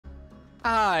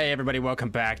Hi everybody,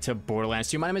 welcome back to Borderlands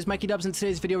 2. My name is Mikey Dubs, and in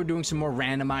today's video we're doing some more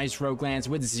randomized Roguelands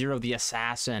with Zero the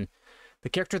Assassin. The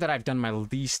character that I've done my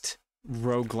least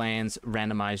Roguelands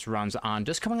randomized runs on,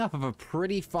 just coming off of a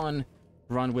pretty fun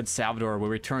run with Salvador where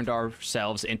we turned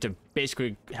ourselves into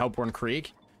basically Hellborn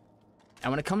Krieg.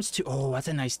 And when it comes to... oh, that's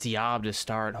a nice Diab to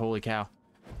start, holy cow.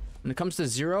 When it comes to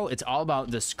Zero, it's all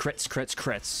about this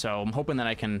crits, so I'm hoping that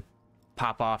I can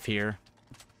pop off here.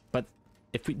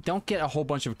 If we don't get a whole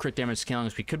bunch of crit damage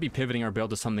scalings, we could be pivoting our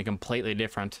build to something completely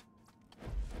different.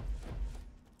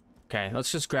 Okay,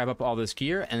 let's just grab up all this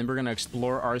gear, and then we're going to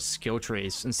explore our skill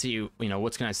trees and see, you know,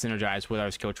 what's going to synergize with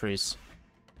our skill trees.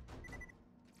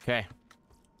 Okay.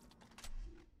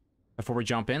 Before we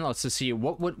jump in, let's just see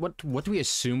what do we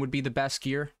assume would be the best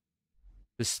gear.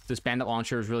 This bandit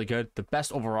launcher is really good. The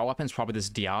best overall weapon is probably this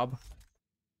Diab.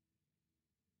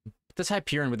 This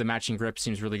Hyperion with the matching grip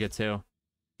seems really good too.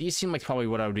 These seem like probably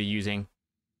what I would be using.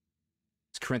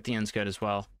 This Corinthian's good as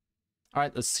well.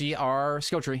 Alright, let's see our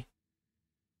skill tree.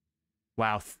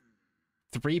 Wow.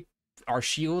 Our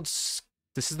shields.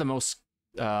 This is the most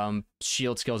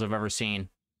shield skills I've ever seen.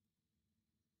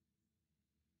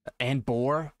 And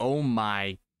Boar. Oh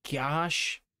my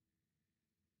gosh.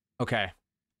 Okay.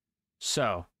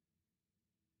 So,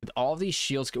 with all these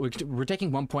shields, we're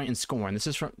taking 1 point in Scorn. This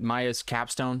is from Maya's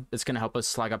capstone. It's going to help us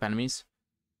slag up enemies.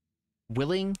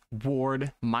 Willing,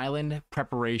 Ward, Myland,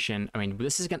 Preparation. I mean,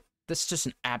 this is just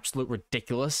an absolute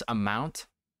ridiculous amount.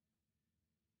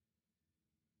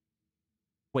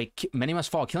 Wait, many must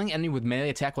fall. Killing enemy with melee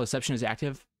attack while deception is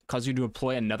active causes you to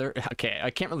deploy another. Okay,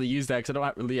 I can't really use that because I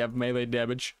don't really have melee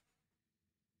damage.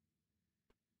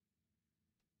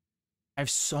 I have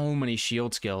so many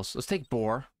shield skills. Let's take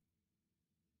Boar.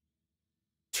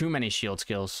 Too many shield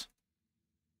skills.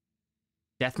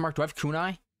 Deathmark. Do I have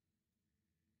Kunai?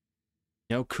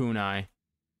 No kunai.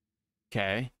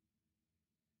 Okay.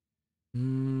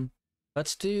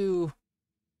 Let's do...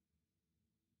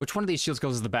 which one of these shield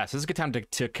skills is the best? This is a good time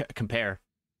to compare.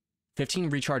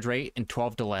 15 recharge rate and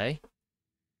 12 delay.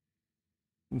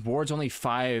 Ward's only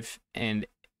 5 and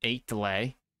 8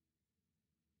 delay.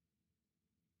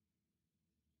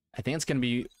 I think it's going to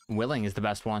be Willing is the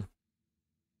best one.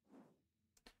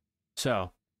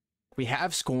 So... we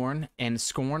have Scorn, and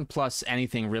Scorn plus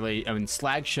anything really. I mean,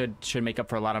 Slag should make up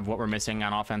for a lot of what we're missing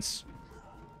on offense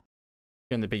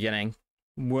in the beginning.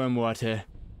 Wormwater.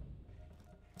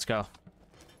 Let's go.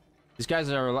 These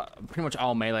guys are pretty much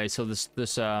all melee, so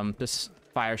this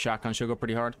fire shotgun should go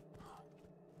pretty hard.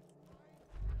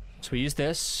 So we use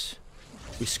this,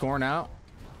 we Scorn out,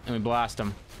 and we blast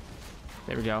them.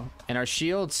 There we go. And our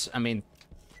shields. I mean,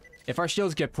 if our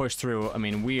shields get pushed through, I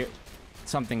mean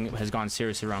something has gone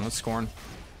seriously wrong. Let's Scorn.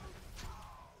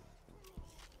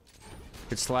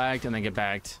 Get slagged and then get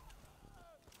bagged.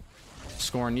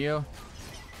 Scorn you.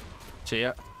 See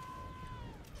ya.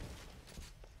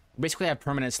 Basically, I have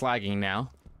permanent slagging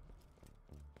now,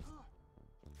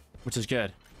 which is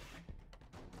good.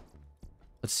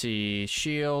 Let's see.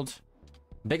 Shield.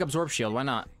 Big absorb shield. Why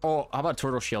not? Oh, how about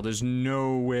turtle shield? There's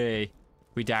no way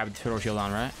we die with the turtle shield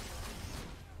on, right?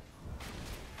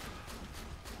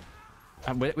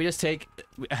 We just take...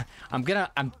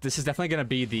 this is definitely gonna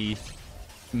be the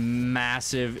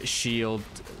massive shield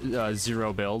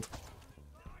Zero build.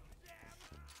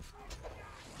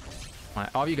 All right,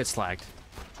 all of you get slagged.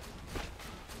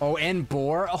 Oh, and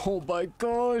Boar. Oh my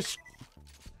gosh.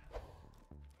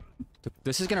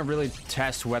 This is gonna really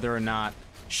test whether or not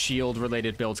shield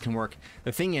related builds can work.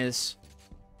 The thing is,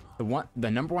 the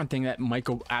number one thing that might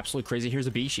go absolutely crazy here is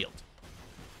a B shield.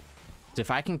 If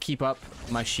I can keep up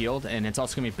my shield, and it's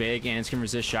also gonna be big, and it's gonna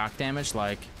resist shock damage,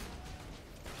 like,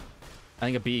 I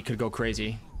think a B could go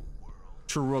crazy.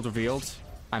 True world revealed.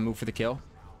 I move for the kill.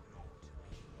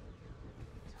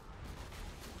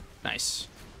 Nice.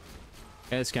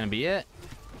 Okay, that's gonna be it.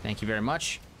 Thank you very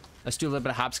much. Let's do a little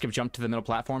bit of hop, skip, jump to the middle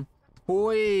platform.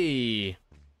 Hoi!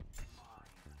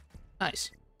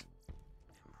 Nice.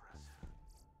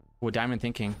 What Diamond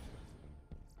thinking?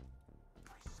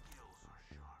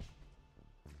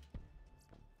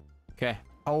 Okay.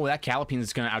 Oh, that Calipine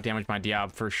is going to outdamage my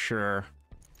Diab for sure.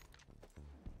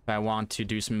 If I want to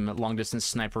do some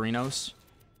long-distance sniperinos.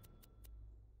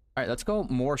 Alright, let's go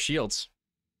more shields.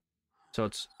 So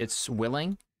it's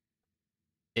Willing.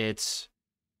 Let's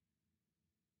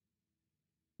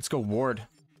go Ward.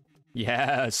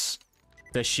 Yes!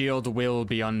 The shield will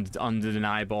be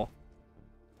undeniable.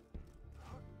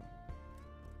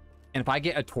 And if I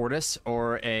get a Tortoise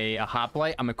or a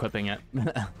Hoplite, I'm equipping it.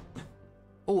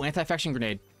 Oh, anti-faction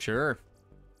grenade. Sure.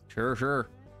 Sure.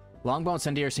 Longbow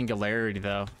incendiary singularity,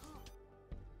 though.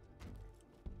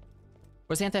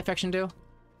 What's the anti-faction do?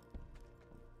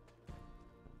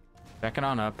 Back it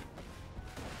on up.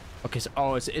 Okay, so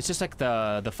oh, it's just like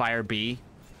the fire bee,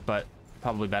 but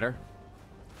probably better.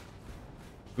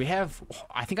 We have,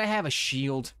 I think I have a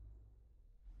shield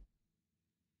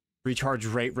recharge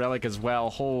rate relic as well.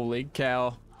 Holy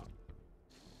cow!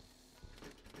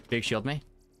 Big shield me.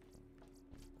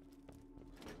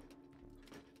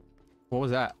 What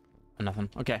was that? Nothing.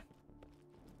 Okay.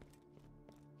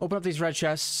 Open up these red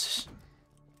chests.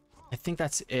 I think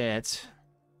that's it.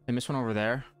 I missed one over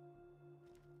there.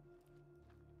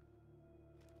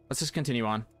 Let's just continue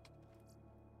on.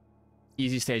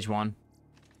 Easy stage 1.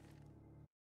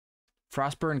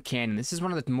 Frostburn Canyon. This is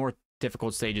one of the more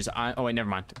difficult stages. Oh wait, never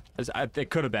mind. It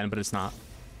could have been, but it's not.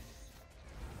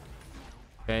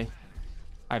 Okay.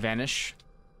 I vanish.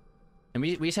 And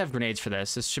we just have grenades for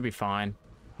this. This should be fine.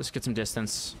 Let's get some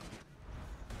distance.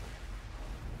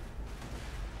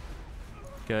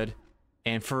 Good.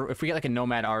 And if we get like a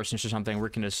nomad arsonist or something, we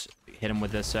can just hit him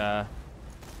with this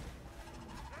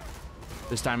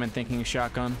this diamond thinking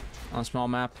shotgun on a small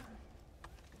map.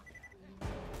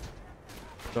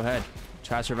 Go ahead.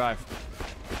 Try to survive.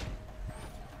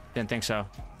 Didn't think so.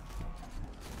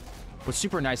 What's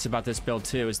super nice about this build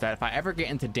too is that if I ever get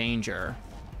into danger,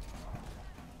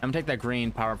 I'm gonna take that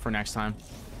green power up for next time.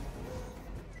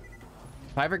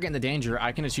 If I ever get into danger,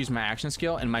 I can just use my action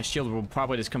skill and my shield will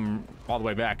probably just come all the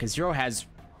way back. Because Zero has,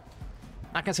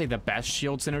 I'm not gonna say the best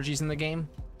shield synergies in the game,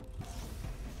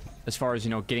 as far as, you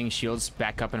know, getting shields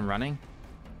back up and running,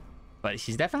 but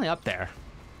he's definitely up there.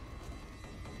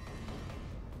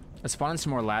 Let's spawn in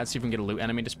some more lads, see if we can get a loot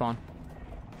enemy to spawn.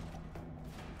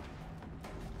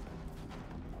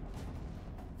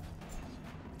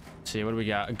 Let's see, what do we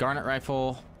got? A garnet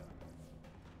rifle,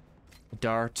 a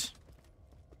dart.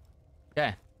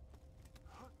 Okay.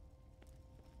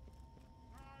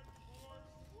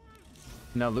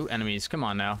 No loot enemies. Come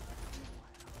on now.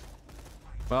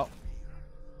 Well,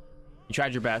 you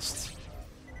tried your best.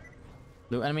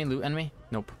 Loot enemy, loot enemy.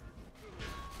 Nope.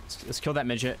 Let's kill that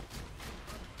midget.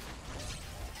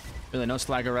 Really, no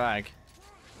slag or rag.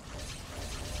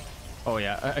 Oh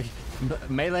yeah.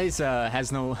 Melee's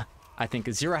has no. I think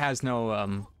Zero has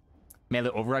no melee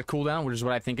override cooldown, which is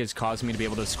what I think is causing me to be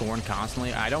able to scorn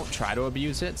constantly. I don't try to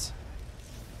abuse it.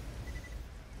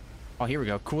 Oh, here we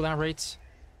go. Cooldown rates.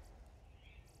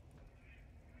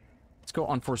 Let's go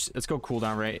let's go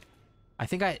cooldown rate. I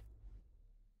think I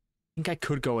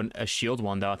could go a shield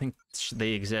one though. I think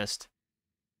they exist.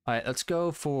 All right, let's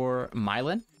go for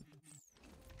Myelin.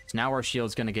 So now our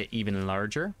shield's gonna get even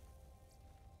larger.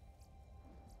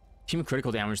 Team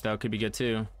critical damage though could be good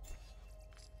too.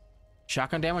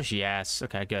 Shotgun damage? Yes.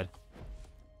 Okay, good.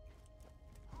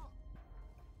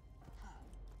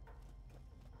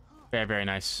 Very, very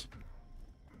nice.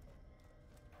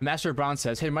 Master of Bronze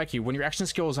says, hey, Mikey, when your action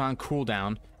skill is on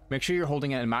cooldown, make sure you're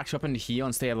holding it and max weapon to heal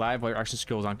and stay alive while your action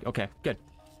skill is on. Okay, good.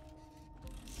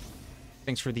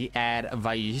 Thanks for the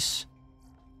advice.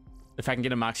 If I can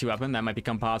get a moxie weapon, that might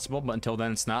become possible, but until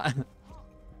then, it's not.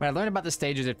 What I learned about this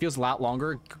stage is it feels a lot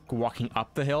longer walking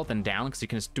up the hill than down, because you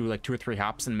can just do like 2 or 3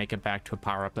 hops and make it back to a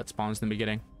power-up that spawns in the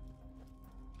beginning.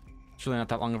 It's really not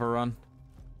that long of a run.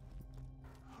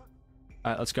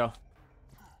 Alright, let's go.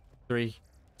 3,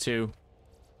 2,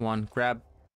 1, grab.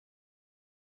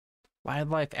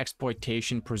 Wildlife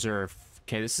Exploitation Preserve.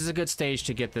 Okay, this is a good stage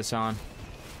to get this on.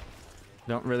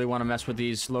 Don't really want to mess with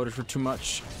these loaded for too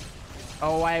much.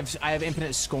 Oh, I have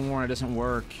infinite scorn. It doesn't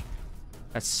work.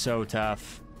 That's so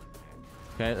tough.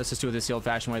 Okay, let's just do it this the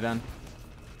old-fashioned way then.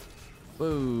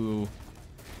 Woo.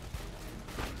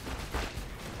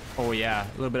 Oh yeah,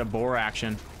 a little bit of boar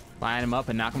action. Line him up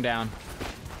and knock him down.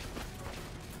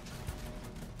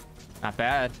 Not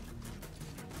bad.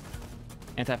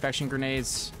 Anti-infection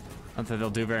grenades. I don't think they'll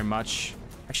do very much.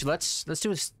 Actually, let's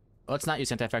not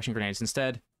use anti-infection grenades.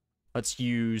 Instead, let's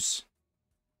use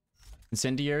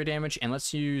incendiary damage and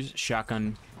let's use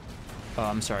shotgun. Oh,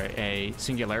 I'm sorry, a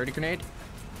singularity grenade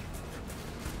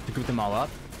to group them all up,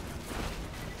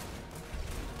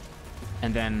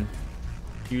 and then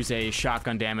use a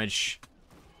shotgun damage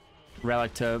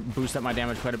relic to boost up my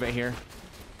damage quite a bit here.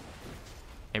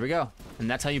 Here we go, and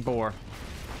that's how you bore.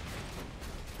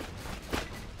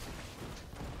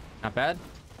 Not bad.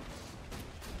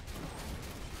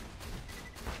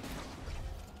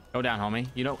 Go down, homie.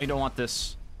 You don't want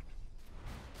this.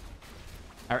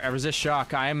 I resist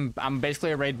shock. I'm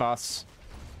basically a raid boss.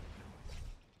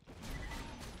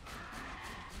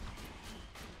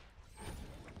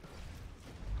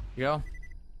 You go.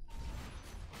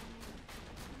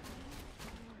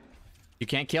 You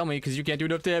can't kill me because you can't do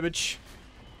enough damage.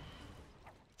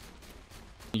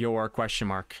 Your question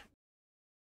mark.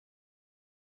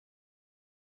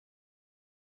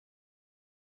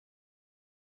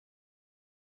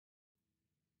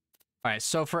 All right,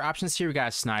 so for options here, we got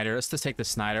a Snyder. Let's just take the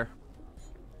Snyder.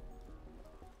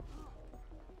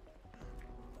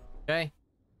 Okay.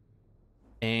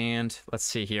 And let's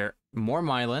see here. More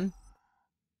Myelin.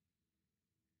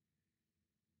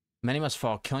 Many must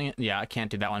fall. Killing it. Yeah, I can't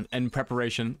do that one. And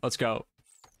preparation. Let's go.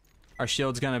 Our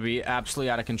shield's gonna be absolutely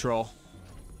out of control.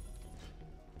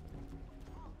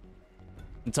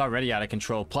 It's already out of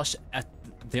control. Plus,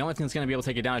 the only thing that's gonna be able to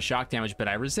take it down is shock damage, but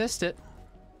I resist it.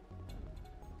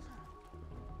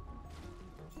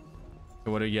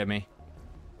 What do you get me?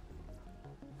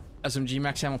 SMG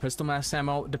max ammo, pistol max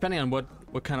ammo. Depending on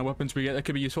what kind of weapons we get, that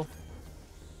could be useful.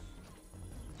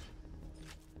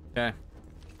 Okay.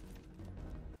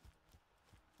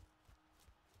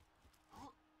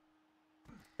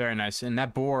 Very nice. And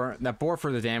that boar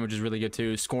for the damage is really good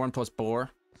too. Scorn plus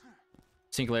boar.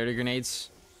 Singularity grenades.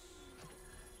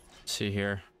 Let's see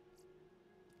here.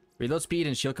 Reload speed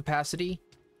and shield capacity.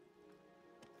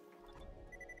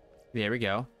 There we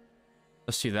go.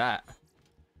 Let's do that.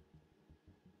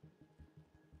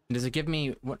 Does it give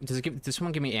me what does this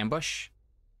one give me ambush?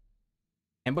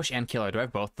 Ambush and killer. Do I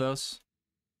have both of those?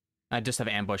 I just have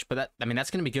ambush, but that, I mean,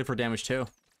 that's gonna be good for damage too.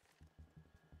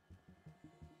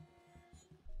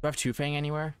 Do I have Two Fang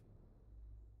anywhere?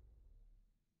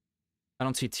 I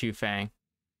don't see Two Fang.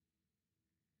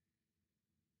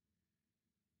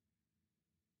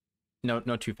 No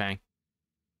Two Fang.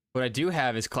 What I do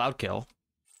have is Cloud Kill.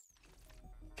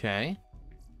 Okay.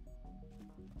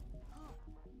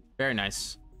 Very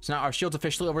nice. So now our shield's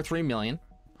officially over 3 million.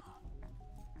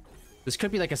 This could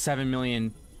be like a 7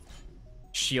 million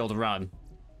shield run.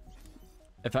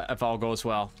 If all goes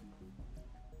well.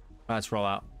 Let's roll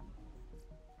out.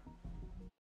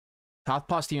 Top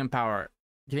plus demon power.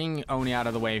 Getting Oni out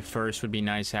of the way first would be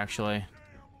nice, actually.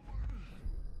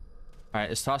 Alright,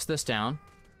 let's toss this down.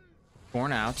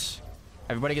 Born out.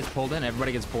 Everybody gets pulled in,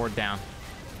 everybody gets bored down.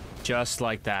 Just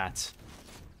like that.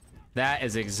 That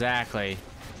is exactly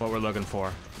what we're looking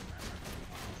for.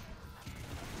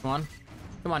 Come on.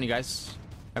 Come on, you guys.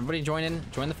 Everybody join in.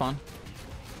 Join the fun.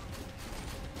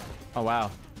 Oh, wow.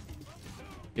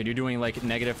 Dude, you're doing like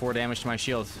 -4 damage to my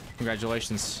shield.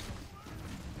 Congratulations.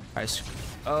 Alright.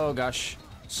 Oh, gosh.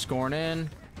 Scorn in.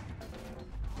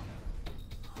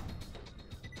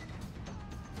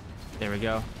 There we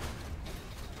go.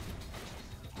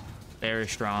 Very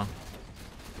strong.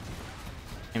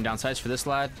 Aim down sights for this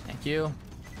lad. Thank you.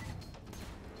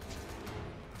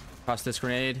 Toss this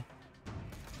grenade.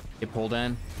 Get pulled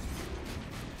in.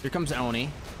 Here comes Oni.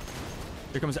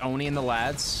 Here comes Oni and the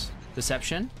lads.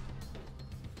 Deception.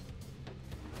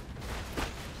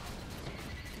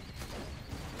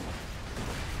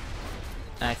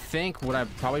 And I think what I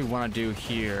probably want to do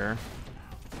here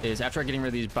is after getting rid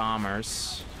of these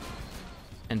bombers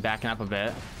and backing up a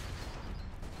bit,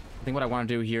 I think what I want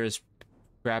to do here is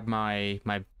grab my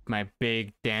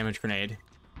big damage grenade.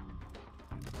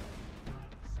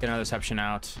 Get another deception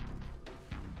out.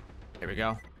 There we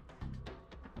go.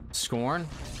 Scorn.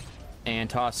 And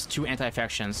toss 2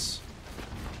 anti-infections.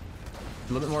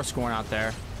 A little bit more scorn out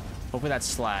there. Hopefully that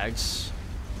slags.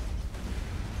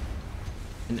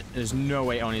 And there's no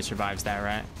way Oni survives that,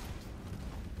 right?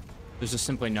 There's just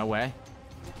simply no way.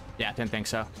 Yeah, didn't think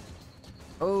so.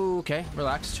 Okay,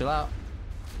 relax, chill out.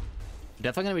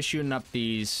 Definitely gonna be shooting up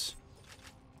these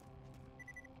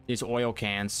oil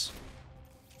cans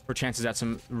for chances at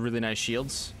some really nice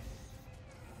shields.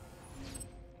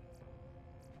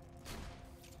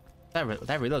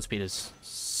 That reload speed is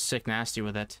sick nasty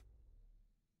with it.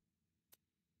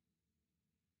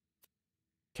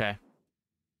 Okay.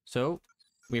 So,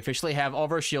 we officially have all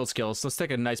of our shield skills. Let's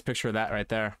take a nice picture of that right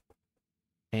there.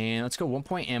 And let's go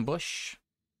 1-point ambush.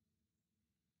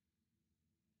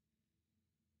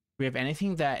 We have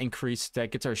anything that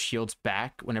gets our shields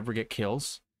back whenever we get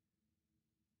kills?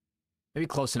 Maybe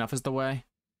close enough is the way.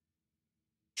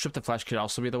 Strip the flesh could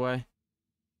also be the way.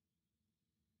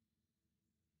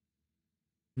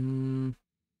 Yeah,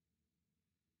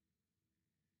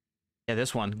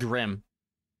 this one, Grim.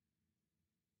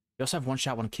 We also have 1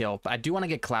 shot, 1 kill, but I do want to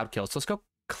get cloud kills. So let's go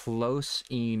close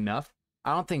enough.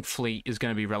 I don't think fleet is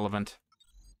going to be relevant.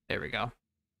 There we go.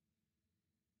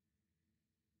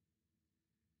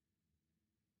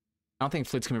 I don't think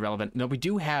fleet's going to be relevant. No, we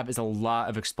do have is a lot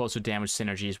of explosive damage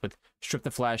synergies with Strip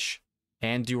the Flesh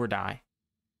and Do or Die.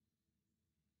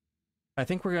 I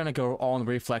think we're going to go all in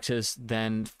reflexes,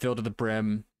 then fill to the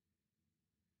brim.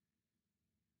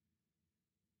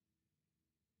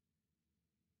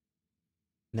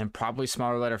 And then probably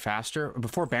smaller, lighter, faster.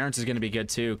 Before Barons is going to be good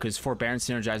too, because Forbearance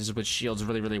synergizes with shields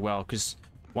really, really well. Because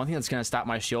one thing that's going to stop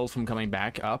my shield from coming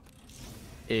back up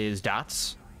is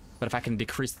dots. But if I can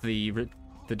decrease the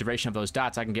the duration of those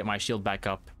dots, I can get my shield back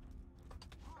up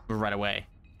right away.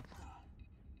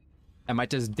 I might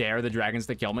just dare the dragons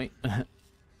to kill me.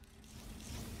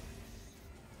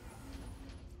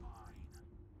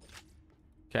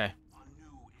 Okay.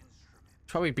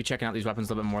 Probably be checking out these weapons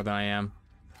a little bit more than I am.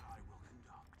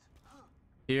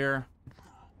 Here.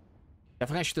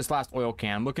 Definitely gonna shoot this last oil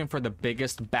can. I'm looking for the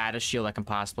biggest, baddest shield I can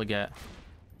possibly get.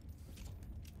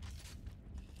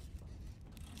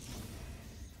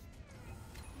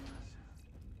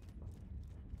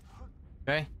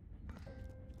 Okay.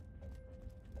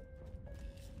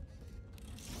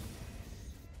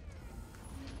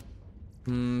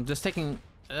 Just taking,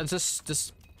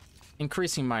 just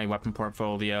increasing my weapon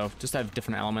portfolio. Just have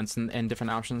different elements and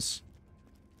different options.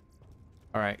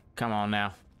 All right, come on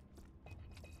now.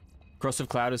 Corrosive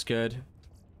Cloud is good.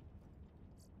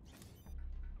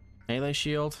 Melee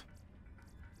shield.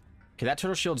 Okay, that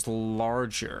turtle shield's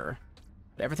larger,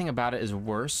 but everything about it is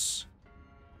worse.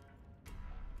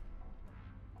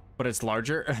 But it's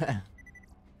larger.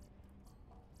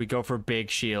 We go for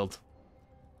big shield.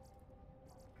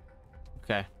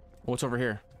 Okay, what's over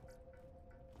here?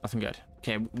 Nothing good.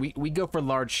 Okay, we go for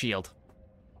large shield.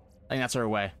 I think that's our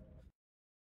way.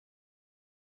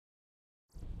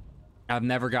 I've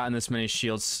never gotten this many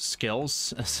shield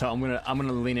skills, so I'm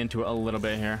gonna lean into it a little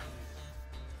bit here.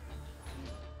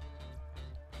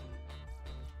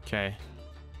 Okay.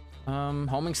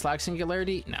 Homing slag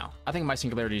singularity? No, I think my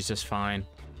singularity is just fine.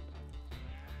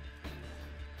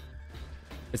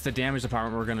 It's the damage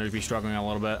department we're gonna be struggling a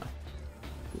little bit.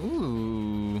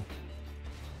 Ooh.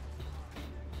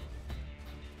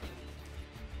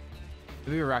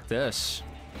 Maybe we rock this.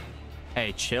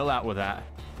 Hey, chill out with that.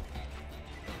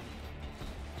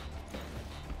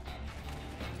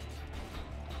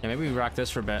 Yeah, maybe we rock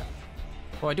this for a bit.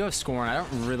 Well, I do have Scorn. I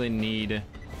don't really need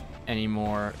any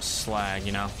more slag,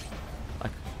 you know?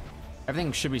 Like,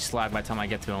 everything should be slag by the time I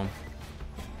get to him.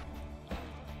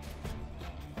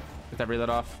 Get that reload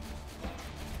off.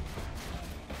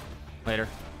 Later.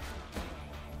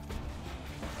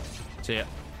 See ya.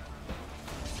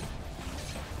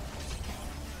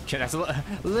 Okay, that's a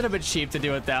little bit cheap to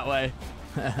do it that way.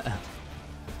 But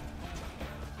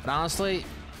honestly,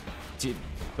 dude,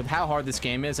 with how hard this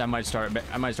game is, I might start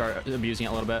abusing it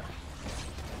a little bit.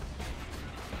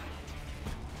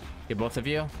 Get both of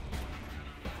you.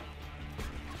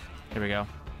 Here we go. All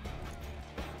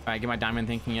right, get my diamond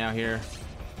thinking out here.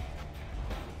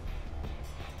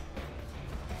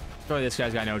 Surely this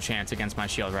guy's got no chance against my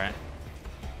shield, right?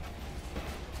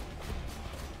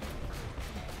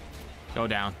 Go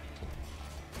down.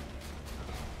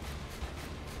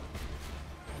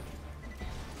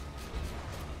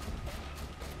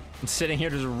 I'm sitting here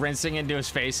just rinsing into his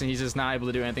face and he's just not able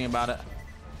to do anything about it.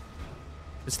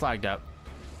 It's slagged up.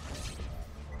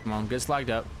 Come on, get slagged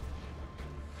up.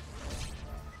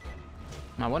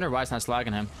 I wonder why it's not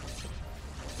slagging him.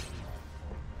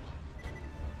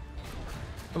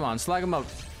 Come on, slag him up.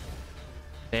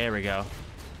 There we go.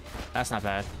 That's not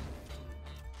bad.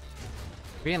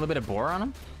 We getting a little bit of bore on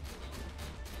him?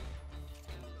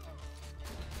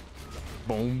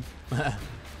 Boom.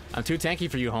 I'm too tanky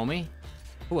for you, homie.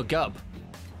 Oh, a gub.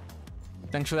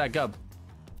 Thanks for that gub.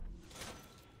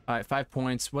 All right, 5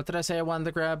 points. What did I say I wanted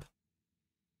to grab?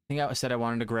 I think I said I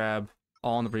wanted to grab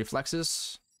all in the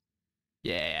reflexes.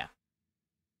 Yeah.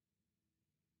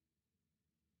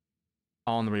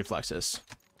 All in the reflexes.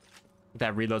 Get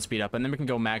that reload speed up, and then we can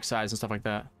go max size and stuff like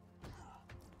that.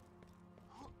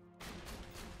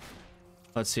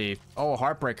 Let's see. Oh, a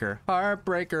Heartbreaker.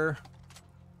 Heartbreaker.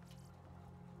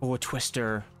 Oh, a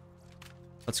Twister.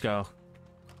 Let's go.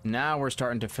 Now we're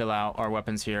starting to fill out our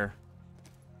weapons here.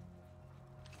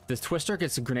 The Twister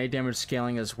gets grenade damage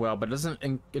scaling as well, but it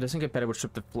doesn't get better with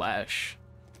Strip the Flesh.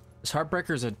 This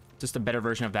Heartbreaker is just a better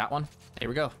version of that one. There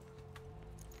we go.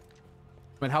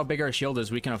 With how big our shield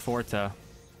is, we can afford to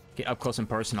get up close and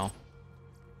personal.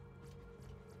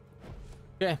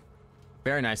 Okay.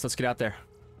 Very nice. Let's get out there.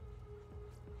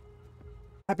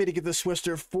 Happy to get the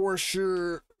Twister for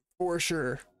sure. For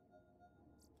sure.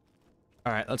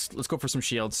 All right, let's go for some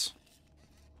shields.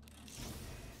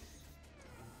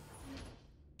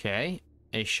 Okay,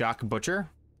 a Shock Butcher.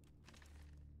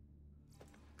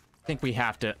 I think we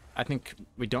have to. I think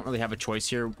we don't really have a choice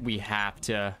here. We have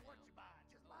to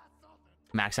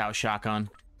max out Shotgun,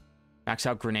 max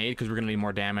out Grenade because we're gonna need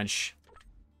more damage.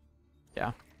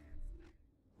 Yeah.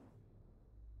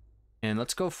 And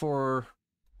let's go for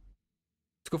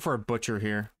a Butcher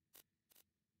here.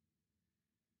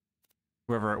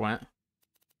 Wherever it went.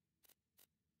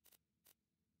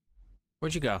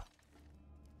 Where'd you go?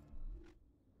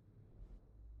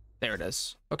 There it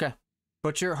is. Okay.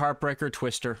 Butcher, Heartbreaker,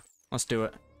 Twister. Let's do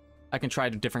it. I can try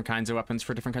different kinds of weapons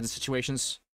for different kinds of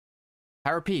situations. I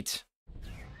repeat.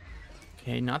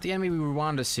 Okay, not the enemy we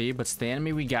wanted to see, but it's the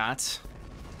enemy we got.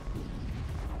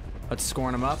 Let's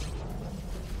scorn him up.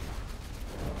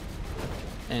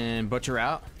 And Butcher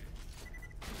out.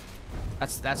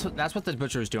 That's what the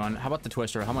Butcher is doing. How about the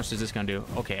Twister? How much is this gonna do?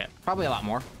 Okay, probably a lot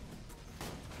more.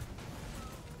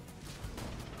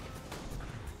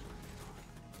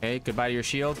 Okay, goodbye to your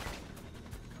shield.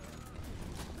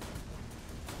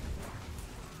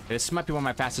 Okay, this might be one of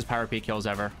my fastest Pyro P kills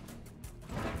ever.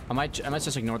 I might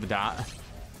just ignore the dot.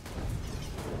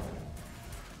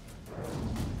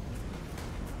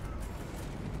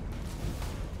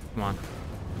 Come on.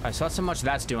 Alright, so that's how much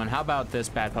that's doing. How about this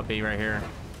bad puppy right here?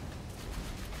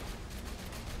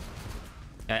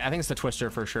 Yeah, I think it's the Twister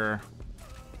for sure.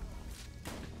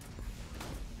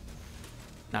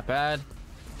 Not bad.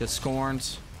 Just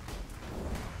scorns.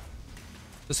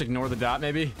 Just ignore the dot,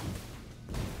 maybe.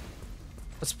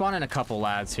 Let's spawn in a couple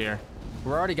lads here.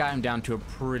 We're already got him down to a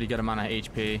pretty good amount of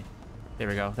HP. There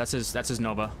we go. That's his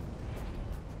Nova.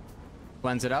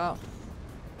 Blends it out.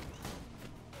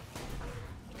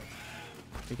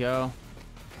 There we go.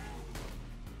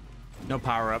 No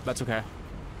power up. That's okay.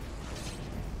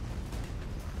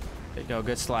 There you go.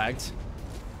 Good slagged.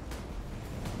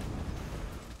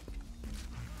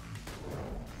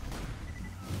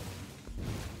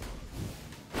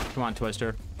 Come on,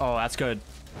 Twister. Oh, that's good.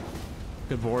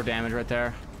 Good board damage right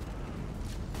there.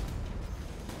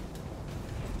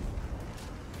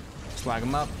 Slag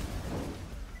him up.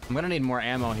 I'm gonna need more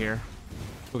ammo here.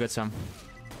 We'll get some.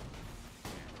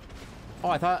 Oh,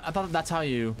 I thought that's how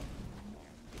you.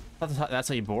 That's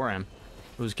how you bore him.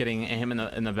 It was getting him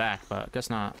in the back, but I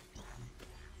guess not.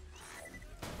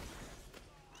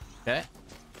 Okay,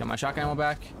 got my shotgun ammo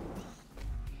back.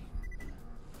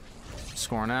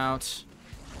 Scoring out.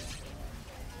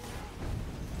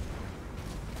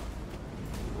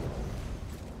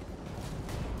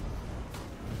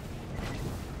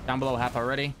 Down below half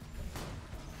already.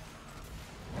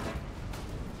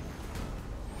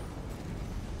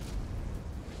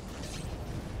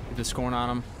 Get the scoring on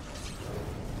him.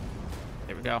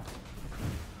 There we go.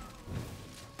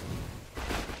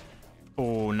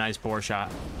 Oh, nice bore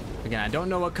shot. Again, I don't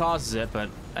know what causes it, but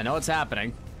I know it's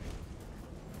happening.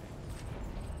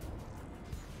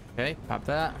 Okay, pop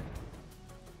that.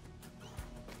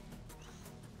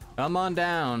 Come on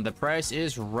down. The price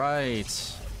is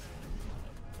right.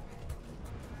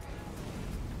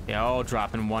 Yeah, all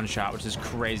drop in one shot, which is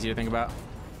crazy to think about.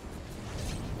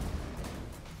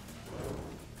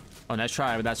 Oh, nice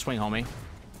try with that swing, homie.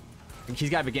 He's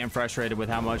got to be getting frustrated with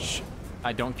how much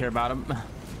I don't care about him. All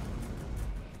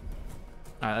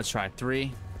right, let's try.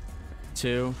 3,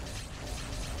 2,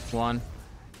 1.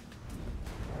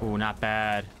 Ooh, not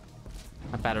bad.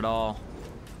 Not bad at all.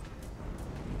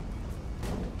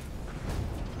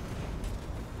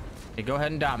 Hey, go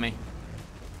ahead and dot me.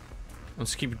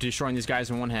 Let's keep destroying these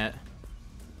guys in one hit.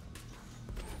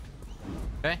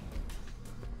 Okay.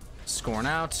 Scoring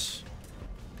out.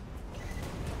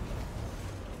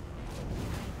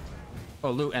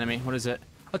 Oh, loot enemy. What is it?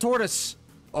 A tortoise.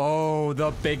 Oh,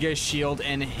 the biggest shield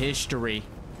in history.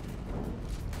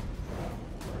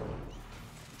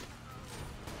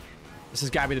 This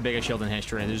has got to be the biggest shield in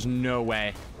history. There's no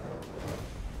way.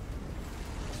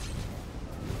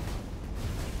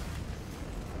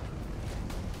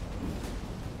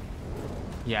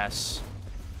 Yes.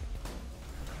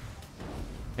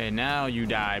 Okay, now you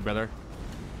die, brother.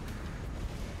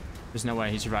 There's no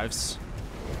way he survives.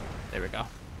 There we go.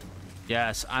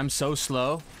 Yes, I'm so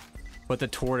slow, but the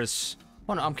tortoise...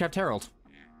 Oh no, I'm Capt Harold.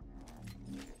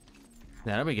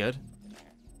 That'll be good.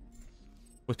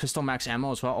 With pistol max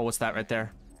ammo as well. Oh, what's that right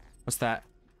there? What's that?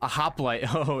 A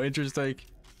hoplite. Oh, interesting.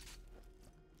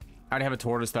 I already have a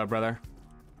tortoise though, brother.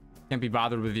 Can't be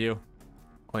bothered with you.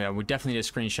 Oh yeah, we definitely need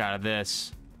a screenshot of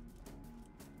this.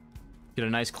 Get a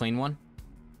nice clean one.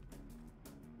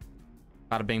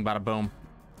 Bada bing, bada boom.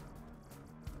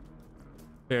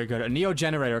 Very good. A Neo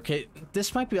generator. Okay,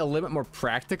 this might be a little bit more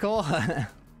practical.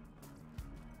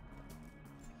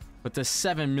 But the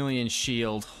 7 million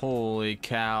shield. Holy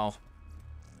cow.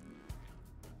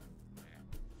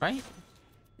 Right?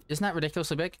 Isn't that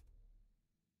ridiculously big?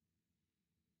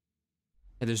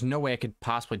 Yeah, there's no way I could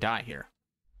possibly die here.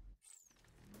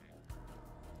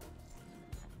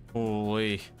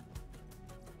 Holy.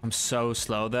 I'm so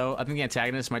slow, though. I think the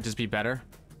antagonist might just be better.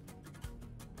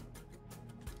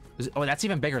 Oh, that's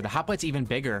even bigger. The hoplite's even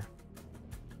bigger.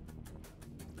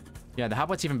 Yeah, the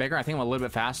hoplite's even bigger. I think I'm a little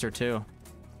bit faster, too.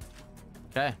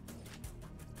 Okay.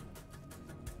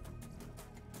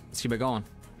 Let's keep it going.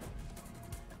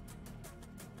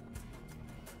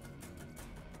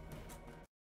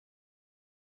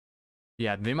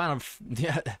 Yeah, the amount of...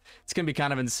 Yeah, it's gonna be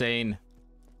kind of insane.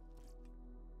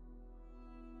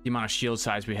 The amount of shield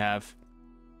size we have.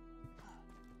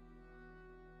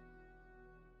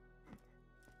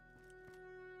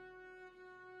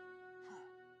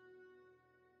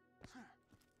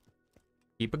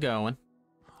 Keep it going.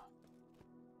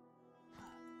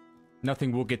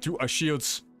 Nothing will get through our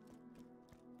shields.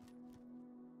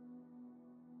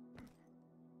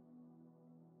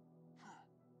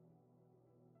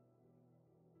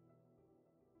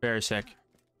 Very sick.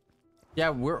 Yeah,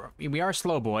 we are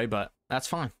slow, boy, but that's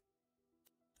fine.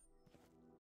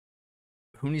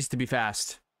 Who needs to be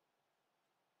fast?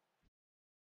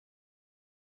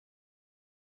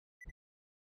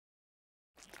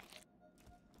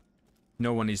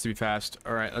 No one needs to be fast.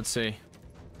 All right, let's see.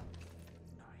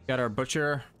 Got our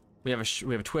butcher. We have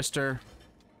a twister.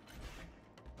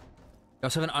 We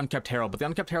also have an unkept herald, but the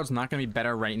unkept herald's not going to be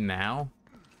better right now.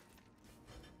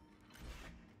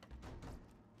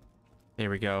 There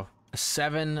we go. A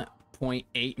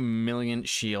 7.8 million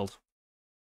shield.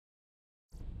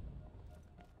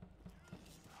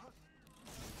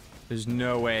 There's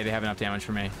no way they have enough damage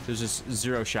for me. There's just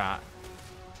zero shot.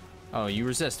 Oh, you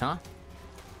resist, huh? How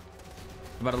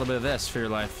about a little bit of this for your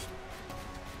life?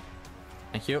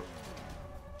 Thank you.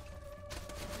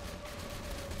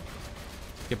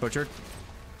 Get butchered.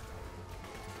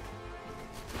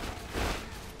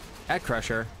 Head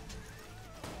crusher.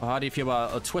 Well, how do you feel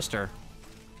about a twister?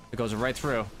 It goes right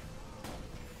through.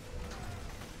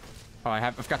 Oh,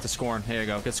 I forgot to scorn. Here you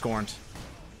go. Get scorned.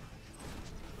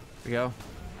 Here we go.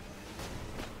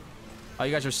 Oh,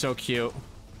 you guys are so cute.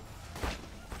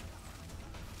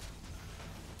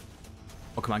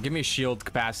 Oh, come on. Give me a shield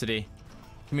capacity.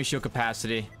 Give me shield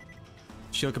capacity.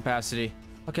 Shield capacity.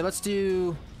 Okay, let's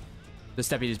do the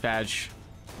Deputy's badge.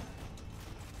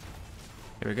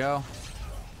 Here we go.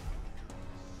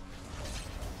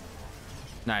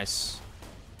 Nice.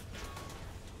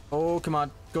 Oh, come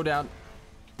on. Go down.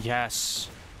 Yes.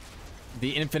 The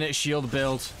infinite shield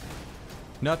build.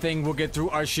 Nothing will get through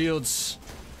our shields.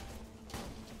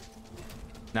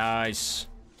 Nice.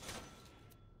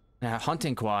 Now,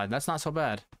 hunting quad. That's not so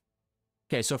bad.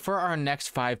 Okay, so for our next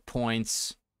 5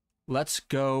 points, let's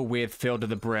go with filled to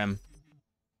the brim.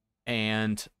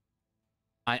 And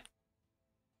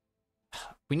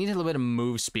we need a little bit of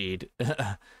move speed.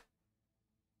 If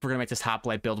we're gonna make this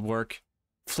hoplite build work.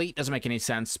 Fleet doesn't make any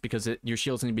sense because your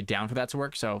shields need to be down for that to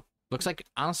work. So looks like,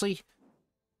 honestly,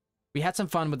 we had some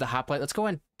fun with the hoplite. Let's go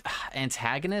in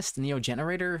antagonist, neo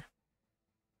generator.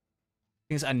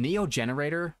 Because a neo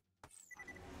generator,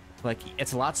 like,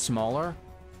 it's a lot smaller,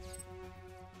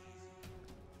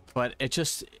 but it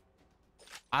just,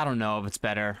 I don't know if it's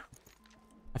better.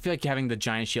 I feel like having the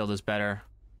giant shield is better.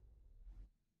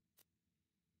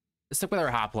 Let's stick with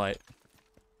our hoplite.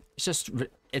 It's just,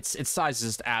 its size is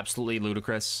just absolutely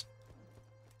ludicrous.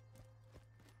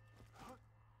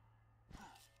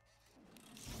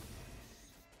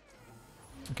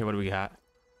 Okay, what do we got?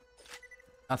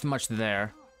 Nothing much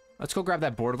there. Let's go grab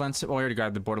that Borderlands symbol. Oh, I already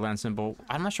grabbed the Borderlands symbol.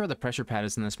 I'm not sure where the pressure pad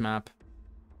is in this map.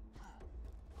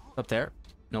 Up there?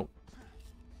 Nope.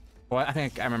 Well, I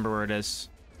think I remember where it is.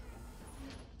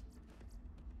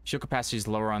 Shield capacity is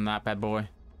lower on that bad boy.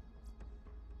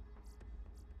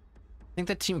 I think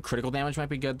that team critical damage might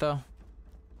be good, though.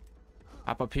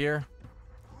 Hop up here.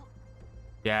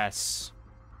 Yes.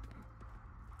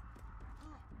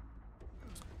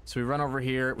 So we run over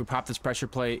here. We pop this pressure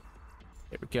plate.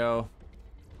 There we go.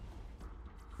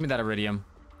 Give me that iridium.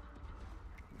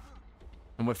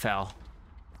 And what fell?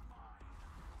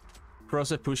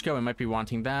 Corrosive Pushka, we might be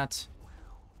wanting that.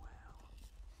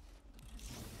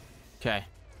 Okay.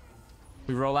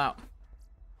 We roll out.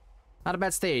 Not a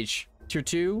bad stage. Tier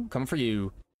 2, coming for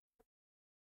you.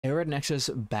 Arid Nexus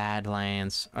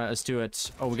Badlands. Alright, let's do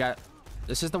it. Oh, we got...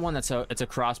 This is the one that's it's a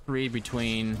crossbreed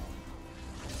between...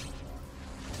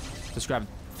 Let's grab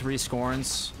 3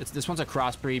 Scorns. This one's a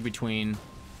crossbreed between...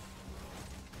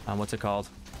 what's it called?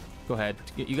 Go ahead.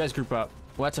 You guys group up.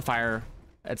 Well, that's a fire.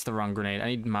 That's the wrong grenade. I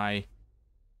need my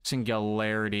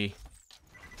singularity.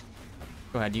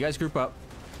 Go ahead. You guys group up.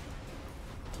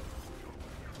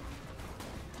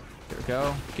 There we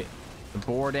go. The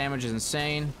boar damage is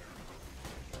insane.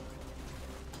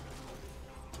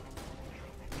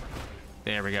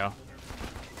 There we go.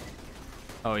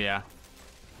 Oh, yeah.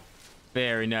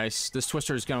 Very nice. This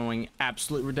twister is going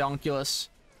absolutely redonkulous.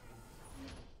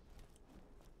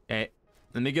 Okay,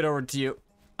 let me get over to you.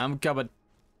 I'm coming.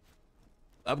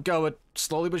 I'm going.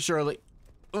 Slowly but surely.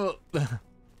 Ugh.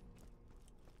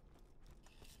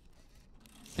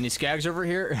 Any skags over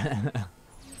here?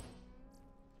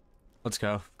 Let's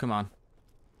go. Come on.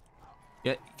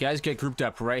 Guys, get grouped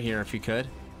up right here if you could.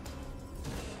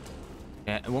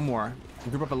 Yeah, one more.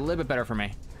 Group up a little bit better for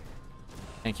me.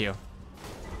 Thank you.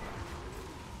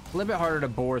 A little bit harder to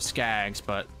bore skags,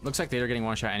 but looks like they're getting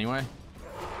one shot anyway.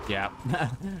 Yeah.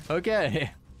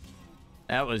 Okay.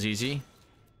 That was easy.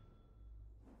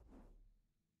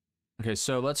 Okay,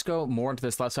 so let's go more into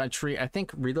this left side tree. I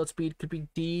think reload speed could be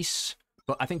decent,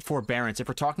 but I think forbearance, if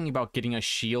we're talking about getting a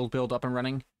shield build up and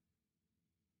running,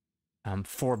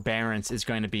 forbearance is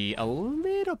going to be a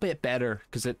little bit better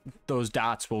because those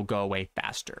dots will go away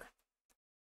faster.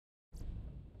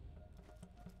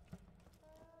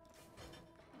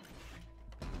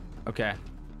 Okay.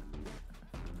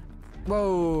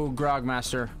 Whoa,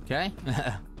 Grogmaster. Okay.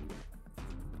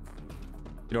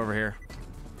 Get over here.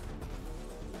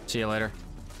 See you later.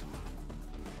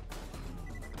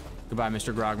 Goodbye,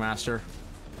 Mr. Grogmaster.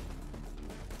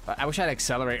 I wish I had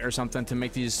accelerate or something to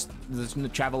make this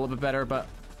travel a little bit better, but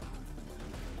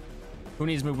who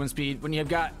needs movement speed when you have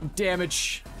got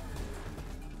damage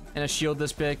and a shield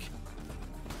this big?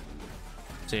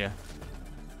 See ya.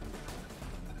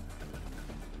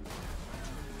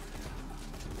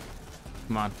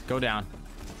 Come on, go down.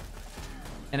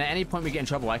 And at any point we get in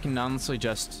trouble, I can honestly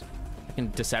just... I can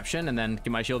deception and then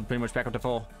get my shield pretty much back up to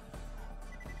full.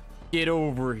 Get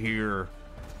over here.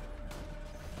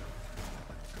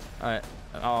 Alright.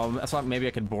 Oh, I thought maybe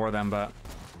I could bore them, but...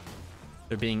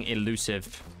 they're being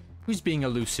elusive. Who's being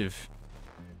elusive?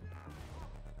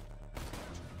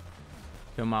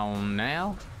 Come on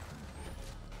now.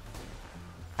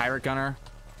 Pirate Gunner.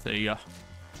 See ya.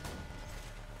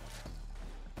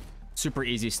 Super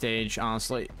easy stage,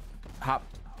 honestly. Hop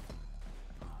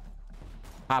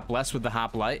less with the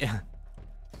hop light.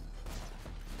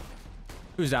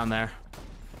 Who's down there?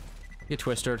 Get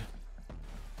twisted.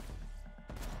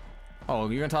 Oh,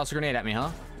 you're gonna toss a grenade at me,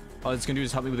 huh? All it's gonna do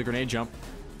is help me with a grenade jump.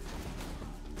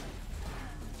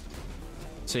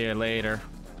 See you later.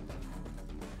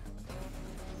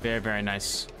 Very, very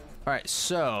nice. All right,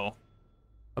 so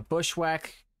a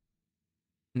bushwhack.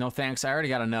 No thanks. I already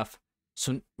got enough.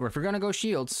 So if we're gonna go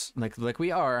shields, like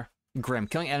we are, Grim.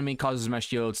 Killing enemy causes my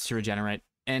shields to regenerate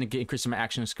and increases my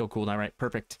action skill cooldown. Right,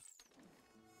 perfect.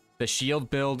 The shield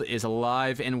build is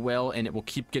alive and well, and it will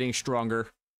keep getting stronger.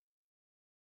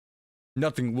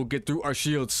 Nothing will get through our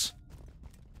shields.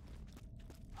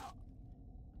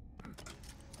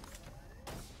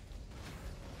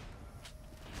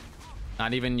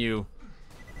 Not even you.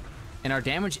 And our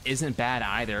damage isn't bad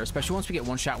either, especially once we get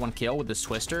one shot, one kill with this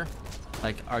twister.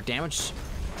 Like, our damage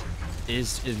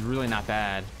is really not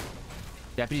bad.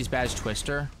 Deputy's Badge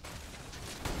Twister.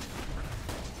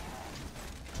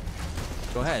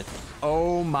 Go ahead.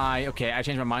 Oh my, okay, I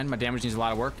changed my mind. My damage needs a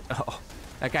lot of work. Oh,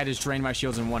 that guy just drained my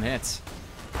shields in one hit.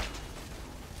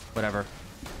 Whatever.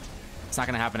 It's not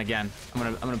gonna happen again.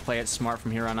 I'm gonna play it smart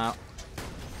from here on out.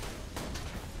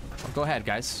 Well, go ahead,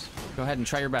 guys. Go ahead and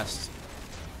try your best.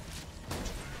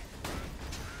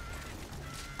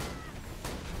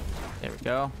 There we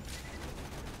go.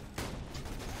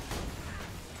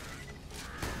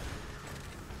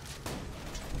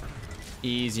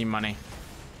 Easy money.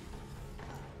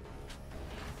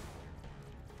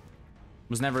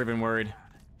 Was never even worried.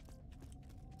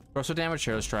 Grosso damage?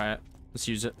 Sure, let's try it. Let's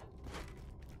use it.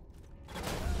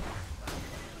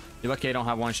 You're lucky I don't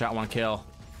have one shot, one kill.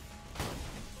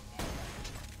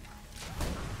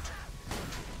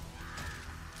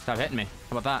 Stop hitting me.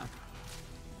 How about that?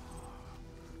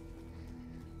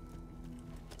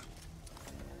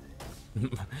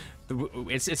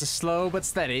 It's a slow but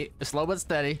steady. Slow but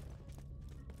steady.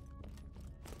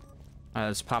 Alright,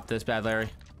 let's pop this bad Larry.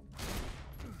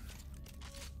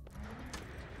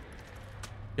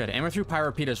 Good. And we're through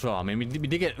Pyropeat as well. I mean, we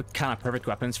did get kind of perfect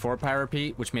weapons for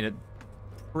Pyropeat, which made it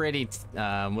pretty...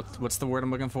 what's the word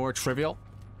I'm looking for? Trivial?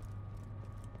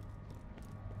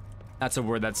 That's a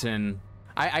word that's in...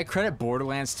 I credit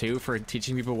Borderlands, too, for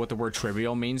teaching people what the word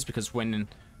trivial means, because when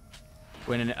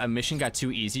a mission got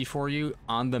too easy for you,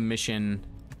 on the mission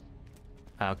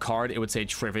card, it would say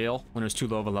trivial when it was too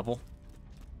low of a level.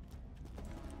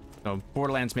 So,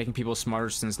 Borderlands making people smarter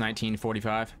since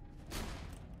 1945.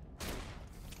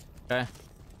 Okay.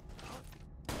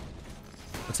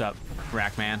 What's up,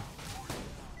 Rackman?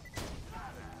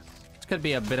 This could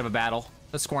be a bit of a battle.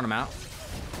 Let's scorn him out.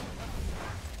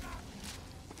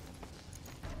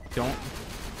 Don't.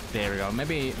 There we go.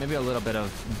 Maybe a little bit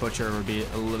of Butcher would be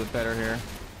a little bit better here.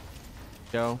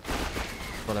 Go.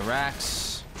 For the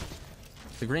racks.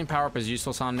 The green power-up is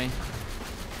useless on me.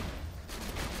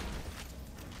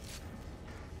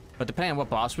 But depending on what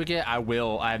boss we get, I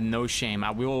have no shame.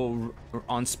 I will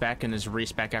unspec and just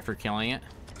respec after killing it.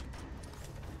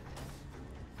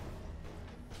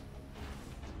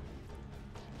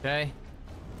 Okay.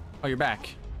 Oh, you're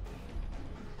back.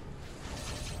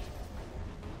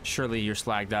 Surely you're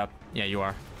slagged up. Yeah, you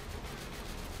are.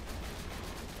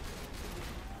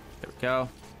 There we go.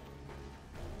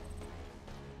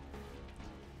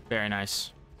 Very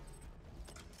nice.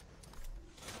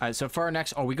 Alright, so for our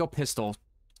next... Oh, we go pistol.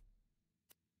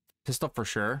 Pistol for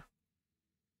sure.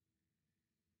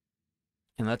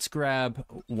 And let's grab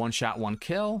one shot, one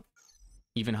kill.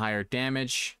 Even higher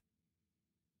damage.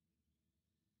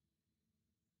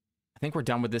 I think we're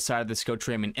done with this side of the skill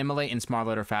tree. I mean, Immolate and Smart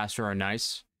Loader Faster are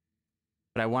nice.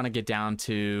 But I want to get down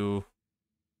to...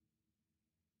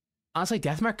 Honestly,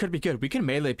 Deathmark could be good. We can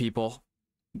melee people.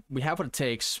 We have what it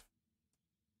takes.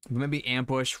 Maybe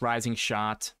Ambush, Rising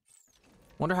Shot.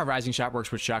 Wonder how Rising Shot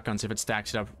works with shotguns, if it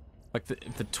stacks it up. Like,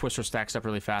 if the Twister stacks up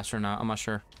really fast or not. I'm not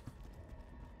sure.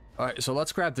 Alright, so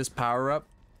let's grab this power-up.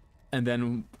 And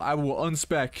then I will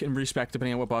unspec and respec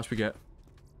depending on what boss we get.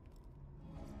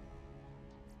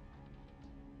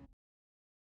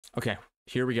 Okay,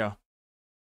 here we go.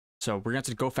 So we're gonna have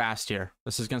to go fast here.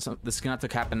 This is gonna have to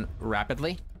happen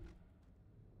rapidly.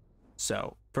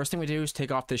 So first thing we do is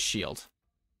take off this shield.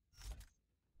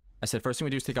 I said first thing we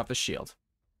do is take off the shield.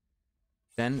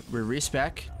 Then we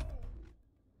respec.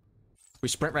 We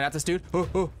sprint right at this dude. Oh,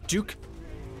 oh, juke.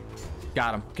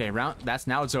 Got him. Okay,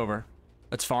 now it's over.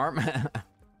 Let's farm.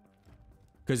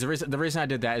 Because the reason I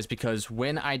did that is because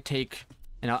when I take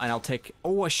and I'll take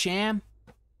a sham.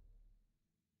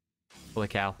 Holy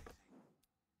cow.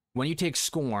 When you take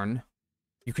Scorn,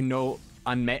 you can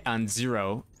on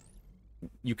 0,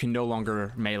 you can no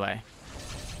longer melee.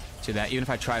 See that? Even if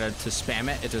I try to spam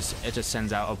it, it just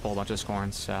sends out a whole bunch of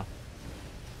Scorns, so.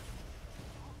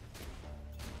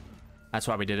 That's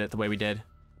why we did it the way we did.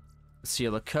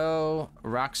 Seal of Co,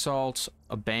 Rock Salt,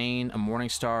 a Bane, a Morning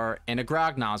Star, and a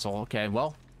Grog Nozzle. Okay,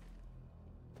 well.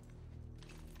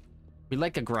 We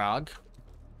like a Grog.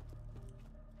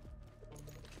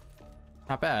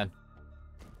 Not bad.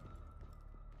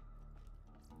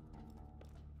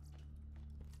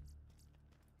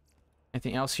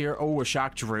 Anything else here? Oh, a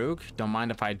Shock Droog. Don't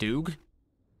mind if I doog.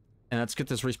 And let's get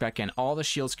this respec in. All the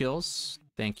shield skills.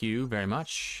 Thank you very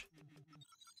much.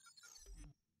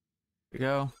 Here we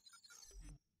go.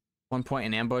 1 point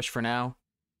in ambush for now.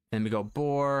 Then we go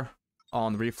Boar. All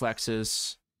in the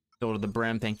reflexes. Go to the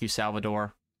brim. Thank you,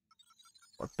 Salvador.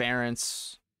 Or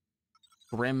Barons.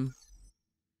 Grim.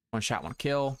 1 shot, 1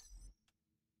 kill.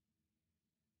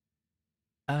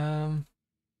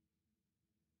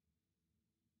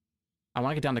 I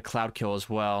want to get down to Cloud Kill as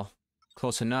well.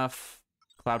 Close enough.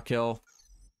 Cloud Kill.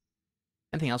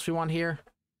 Anything else we want here?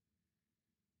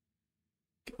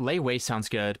 Lay Waste sounds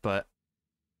good, but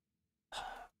I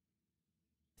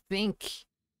think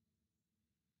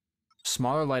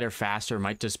Smaller, Lighter, Faster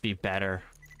might just be better.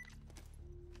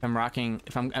 If I'm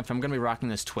gonna be rocking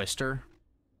this Twister,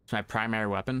 it's my primary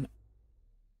weapon.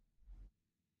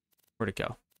 Where'd it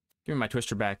go? Give me my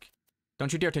Twister back.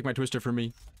 Don't you dare take my Twister from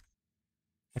me.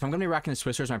 If I'm gonna be rocking this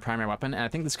Twister as my primary weapon, and I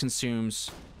think this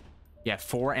consumes, yeah,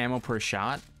 4 ammo per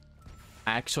shot.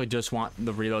 I actually just want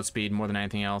the reload speed more than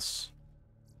anything else.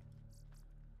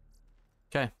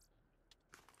 Okay.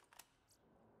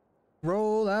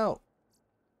 Roll out.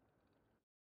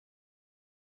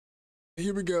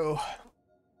 Here we go.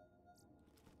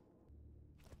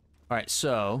 Alright,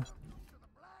 so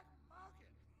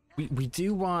we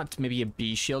do want maybe a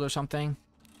B shield or something.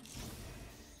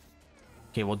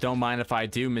 Okay, well, don't mind if I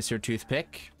do, Mr.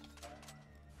 Toothpick.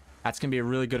 That's gonna be a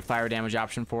really good fire damage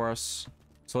option for us.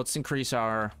 So let's increase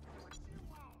our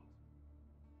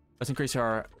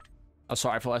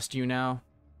assault rifle SDU now.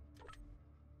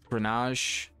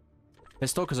 Grenage.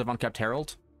 Pistol because of Unkept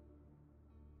Herald.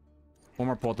 One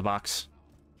more pull at the box.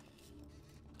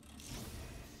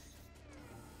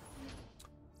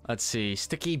 Let's see.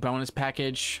 Sticky bonus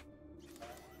package.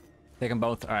 Take them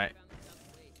both. Alright.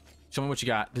 Show me what you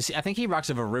got. I think he rocks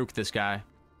a Varuk, this guy.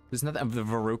 There's nothing of the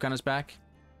Varuk on his back.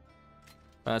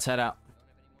 Let's head out.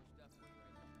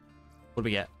 What do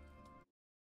we get?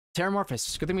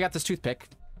 Terramorphous. Good thing we got this toothpick.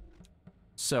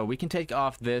 So we can take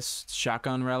off this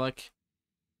shotgun relic.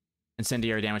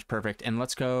 Incendiary damage, perfect. And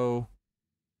let's go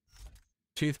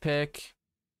toothpick.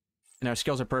 And our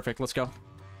skills are perfect. Let's go.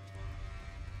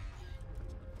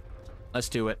 Let's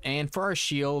do it. And for our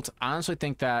shield, I honestly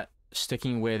think that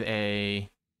sticking with a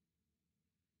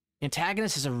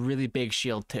antagonist is a really big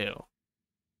shield too.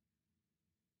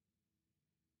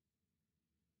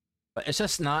 But it's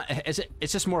just not,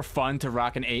 it's just more fun to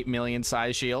rock an 8 million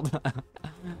size shield.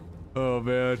 Oh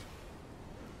man.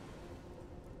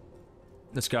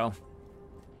 Let's go.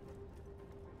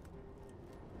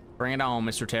 Bring it on,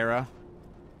 Mr. Terra.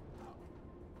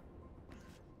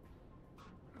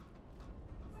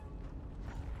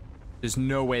 There's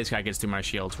no way this guy gets through my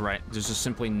shields, right? There's just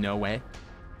simply no way.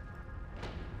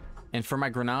 And for my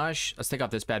Grenache, let's take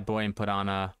off this bad boy and put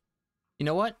on you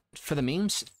know what? For the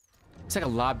memes, it's like a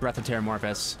lot Breath of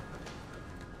Terramorphous.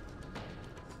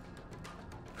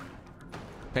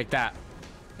 Take that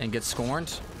and get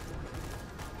scorned.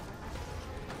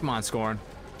 Come on, Scorn.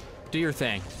 Do your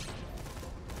thing.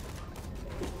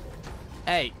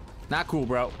 Hey, not cool,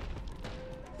 bro.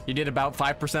 You did about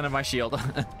 5% of my shield.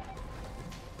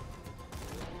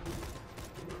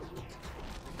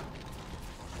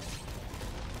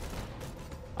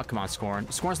 Oh, come on, Scorn.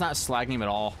 Scorn's not slagging him at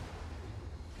all.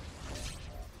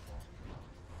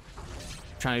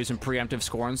 Trying to do some preemptive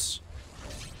Scorns.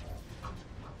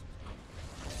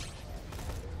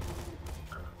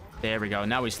 There we go.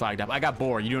 Now we slagged up. I got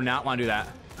bored. You do not want to do that.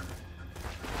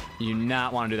 You do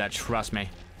not want to do that. Trust me.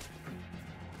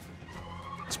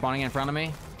 Spawning in front of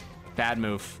me. Bad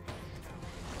move.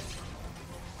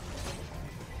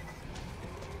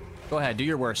 Go ahead. Do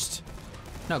your worst.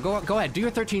 No, go ahead. Do your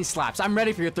 13 slaps. I'm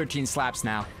ready for your 13 slaps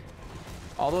now.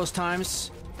 All those times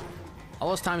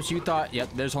you thought, yep,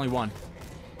 there's only one.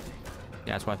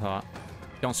 Yeah, that's what I thought.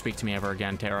 Don't speak to me ever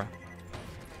again, Terra.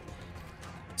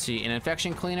 See, an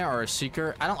infection cleaner or a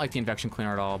seeker. I don't like the infection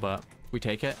cleaner at all, but we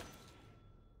take it.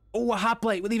 Oh, a hot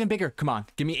plate with even bigger. Come on,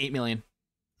 give me 8 million.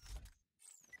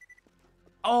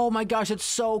 Oh my gosh, it's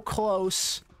so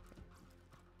close.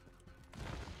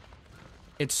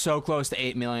 It's so close to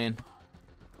 8 million.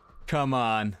 Come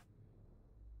on.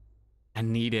 I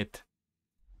need it.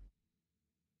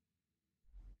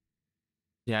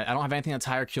 Yeah, I don't have anything that's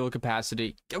higher kill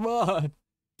capacity. Come on.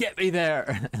 Get me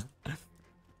there.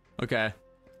 Okay.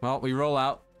 Well, we roll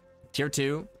out. Tier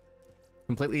 2.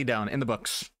 Completely down. In the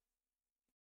books.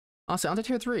 Also, on to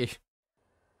Tier 3.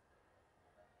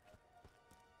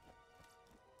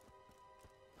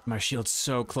 My shield's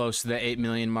so close to the 8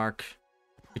 million mark.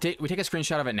 We take a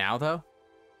screenshot of it now, though.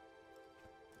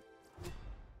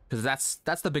 Because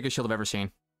that's the biggest shield I've ever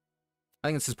seen. I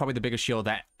think this is probably the biggest shield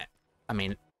that... I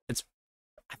mean, it's...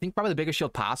 I think probably the biggest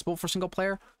shield possible for single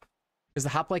player. Because the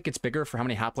hoplite gets bigger for how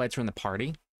many hoplites are in the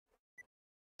party.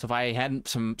 So if I had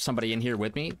somebody in here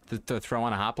with me to throw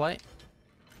on a hoplite.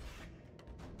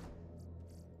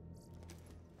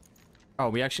 Oh,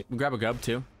 we grab a gub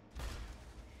too.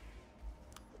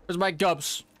 Where's my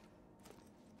gubs?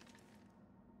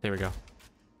 There we go.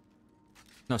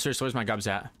 No, seriously, where's my gubs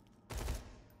at?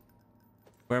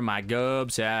 Where are my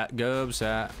gubs at? Gubs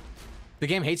at? The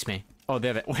game hates me. Oh, they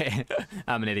have it. Wait,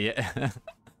 I'm an idiot.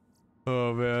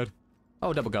 Oh, man.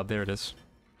 Oh, double gub. There it is.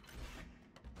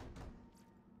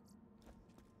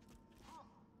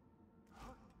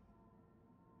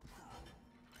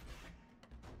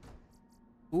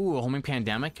 Ooh, a homing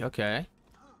pandemic. Okay.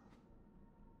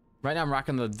 Right now I'm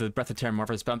rocking the Breath of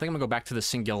Terramorphous, but I think I'm gonna go back to the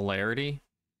singularity.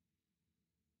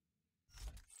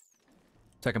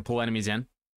 So I can pull enemies in.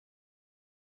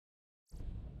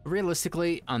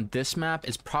 Realistically, on this map,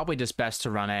 it's probably just best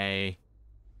to run an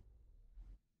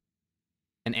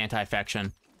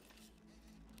anti-infection.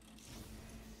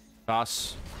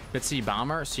 Boss. Bitsy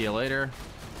Bomber, see you later.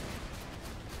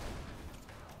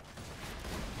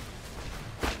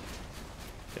 There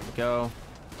we go.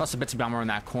 Plus a Bitsy Bomber in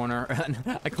that corner.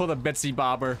 I call it a Bitsy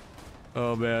Bomber.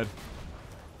 Oh, man.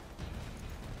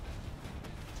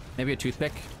 Maybe a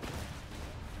toothpick?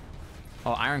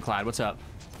 Oh, Ironclad, what's up?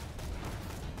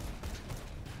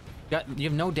 You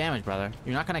have no damage, brother.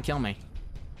 You're not gonna kill me.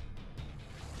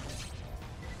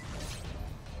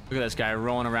 Look at this guy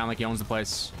rolling around like he owns the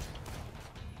place.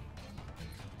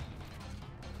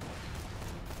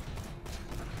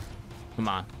 Come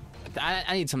on.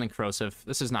 I need something corrosive.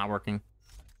 This is not working.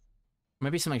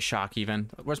 Maybe something shock even.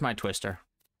 Where's my twister?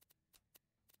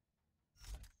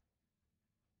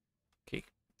 Okay,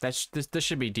 this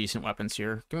should be decent weapons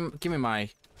here. Give me my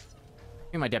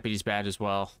deputy's badge as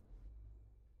well.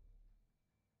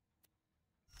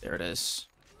 There it is.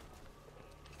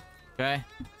 Okay.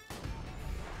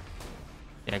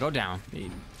 Yeah, go down.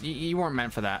 You weren't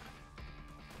meant for that.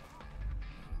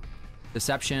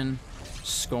 Deception,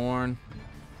 Scorn.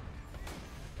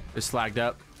 Just slagged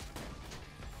up.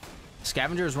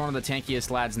 Scavenger is one of the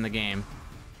tankiest lads in the game.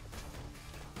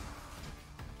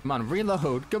 Come on,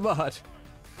 reload. Come on.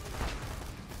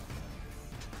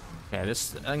 Okay, I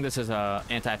think this is a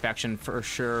anti-faction for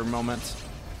sure moment.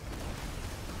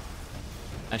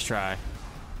 Nice try.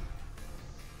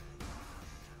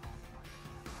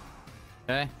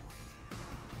 Okay.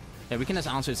 Yeah, we can just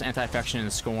honestly just anti-faction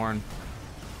and Scorn.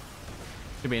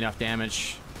 Should be enough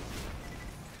damage.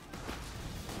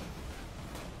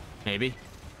 Maybe.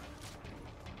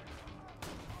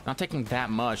 Not taking that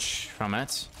much from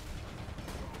it.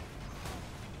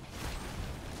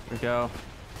 There we go.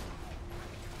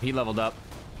 He leveled up.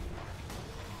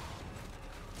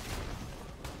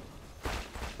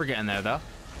 We're getting there, though.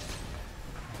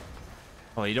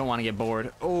 Oh, you don't want to get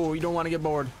bored. Oh, you don't want to get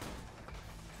bored.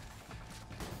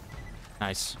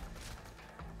 Nice.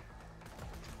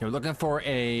 We're looking for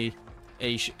a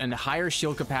higher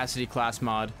shield capacity class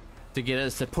mod to get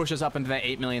us to push us up into that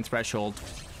 8 million threshold.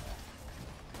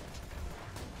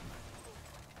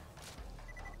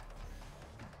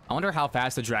 I wonder how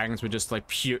fast the dragons would just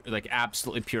like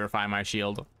absolutely purify my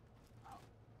shield.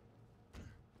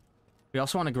 We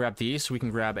also want to grab these so we can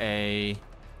grab a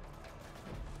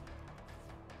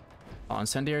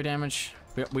incendiary damage.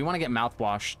 We want to get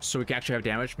mouthwash so we can actually have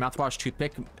damage. Mouthwash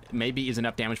toothpick maybe is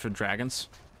enough damage for the dragons.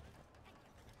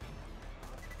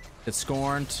 It's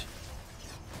scorned.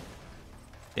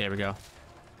 There we go.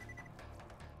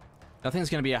 Nothing's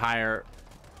gonna be a higher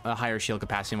shield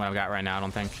capacity than what I've got right now, I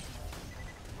don't think.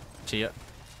 See it.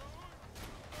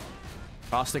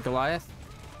 Caustic Goliath.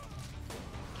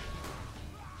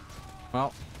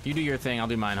 Well, you do your thing, I'll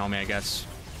do mine, homie, I guess.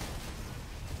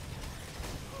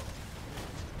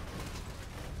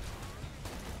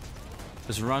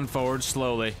 Just run forward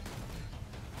slowly.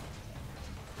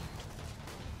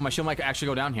 My shield might actually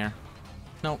go down here.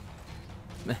 Nope.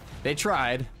 They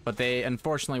tried, but they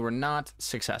unfortunately were not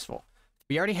successful.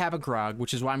 We already have a grog,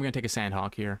 which is why I'm going to take a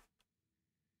Sandhawk here.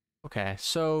 Okay,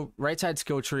 so right side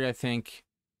skill tree, I think.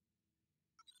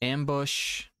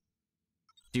 Ambush.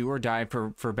 Do or die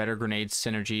for better grenade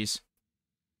synergies.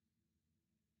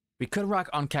 We could rock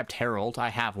Unkept Herald. I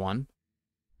have one.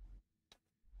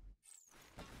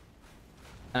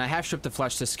 And I have Stripped the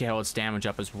Flesh to scale its damage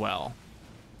up as well.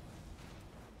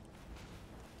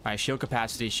 Alright, shield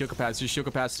capacity, shield capacity, shield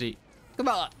capacity. Come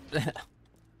on!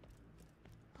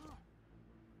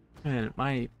 Man,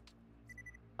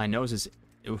 my nose is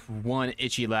one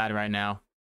itchy lad right now.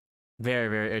 Very,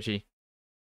 very itchy.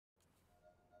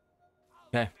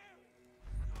 Okay.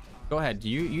 Go ahead.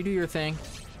 You do your thing.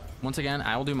 Once again,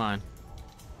 I will do mine.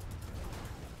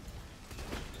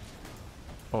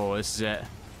 Oh, this is it.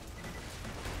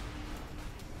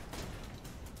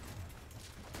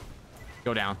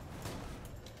 Go down.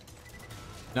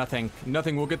 Nothing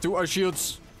will get through our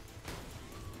shields.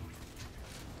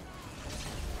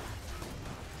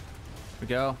 Here we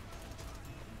go.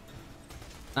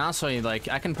 Honestly, like,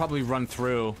 I can probably run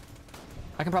through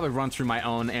my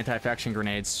own anti-faction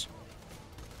grenades.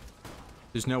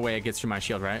 There's no way it gets through my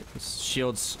shield, right?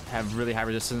 Shields have really high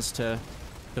resistance to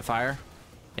fire.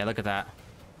 Yeah, look at that.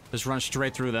 Just run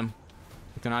straight through them.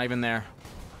 They're not even there.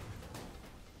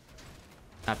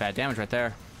 Not bad damage right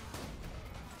there.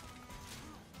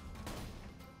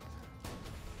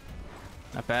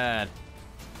 Not bad.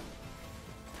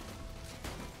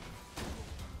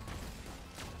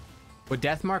 Would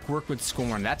Deathmark work with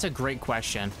Scorn? That's a great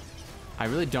question. I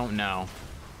really don't know.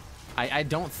 I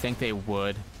don't think they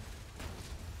would.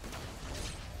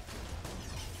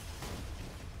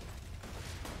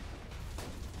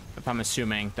 If I'm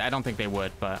assuming. I don't think they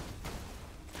would, but...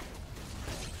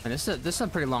 And this is a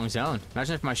pretty long zone.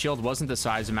 Imagine if my shield wasn't the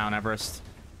size of Mount Everest.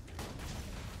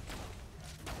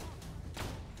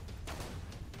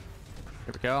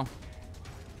 Here we go.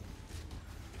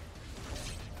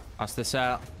 Toss this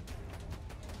out.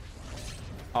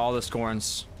 All the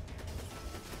Scorns.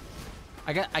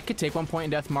 I could take 1 point in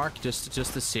Death Mark just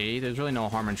to see. There's really no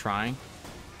harm in trying.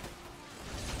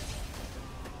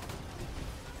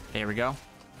 There we go.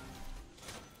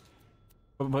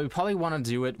 But we probably want to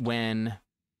do it when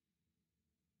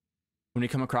we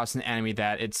come across an enemy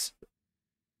that let's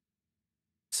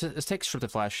take Strip the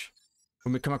Flesh.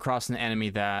 When we come across an enemy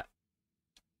that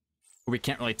we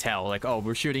can't really tell, like, oh,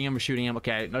 we're shooting him.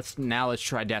 Okay, let's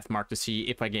try Death Mark to see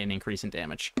if I get an increase in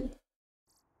damage.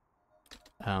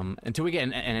 Until we get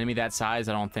an enemy that size,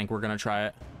 I don't think we're gonna try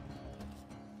it.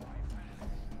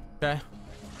 Okay.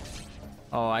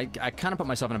 Oh, I kind of put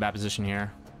myself in a bad position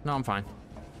here. No, I'm fine.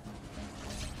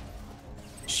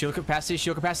 Shield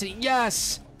capacity,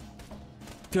 yes!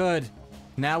 Good.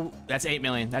 Now, that's 8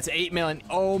 million. That's 8 million.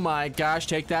 Oh my gosh,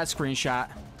 take that screenshot.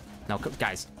 No,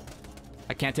 guys.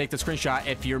 I can't take the screenshot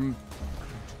if you're...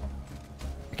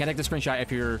 I can't take the screenshot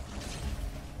if you're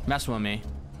messing with me.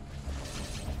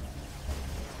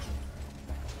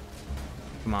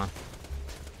 Come on.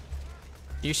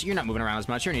 You're not moving around as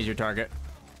much. You're an easier target.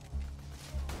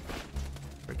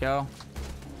 There we go.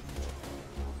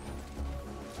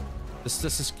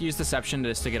 Just use Deception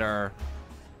just to get our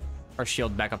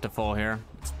shield back up to full here.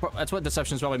 That's what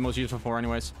Deception is probably most useful for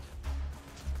anyways.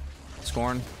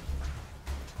 Scorn.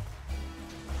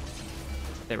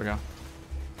 There we go.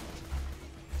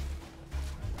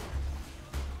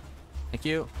 Thank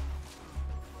you.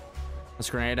 Let's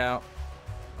grenade out.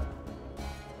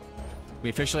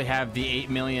 We officially have the 8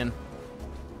 million.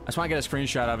 I just want to get a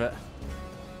screenshot of it.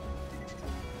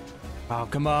 Oh,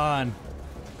 come on.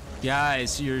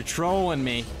 Guys, you're trolling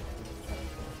me.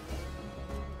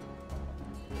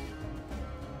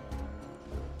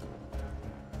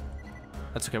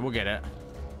 That's okay, we'll get it.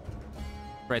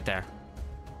 Right there.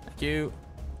 Thank you.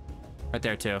 Right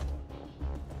there, too.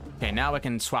 Okay, now we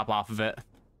can swap off of it.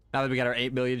 Now that we got our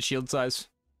 8 billion shield size.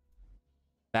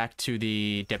 Back to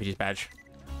the deputy's badge.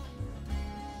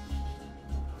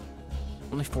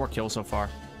 Only 4 kills so far.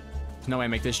 There's no way I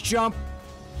make this jump.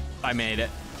 I made it.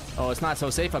 Oh, it's not so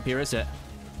safe up here, is it?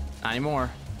 Not anymore.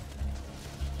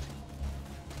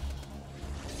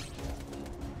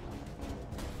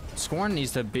 Scorn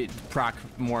needs to be proc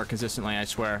more consistently, I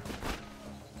swear.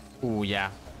 Ooh, yeah.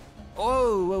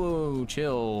 Oh, whoa, whoa, whoa,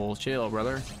 chill, chill,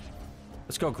 brother.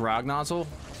 Let's go Grog Nozzle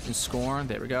and Scorn.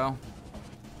 There we go.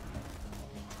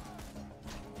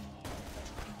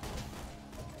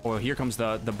 Oh, here comes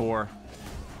the boar.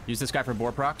 Use this guy for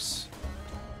boar procs.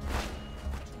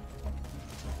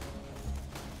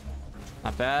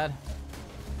 Not bad.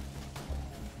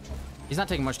 He's not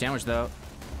taking much damage though.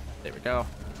 There we go.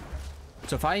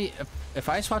 So if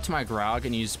I swap to my Grog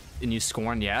and use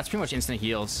Scorn, yeah, that's pretty much instant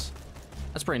heals.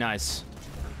 That's pretty nice.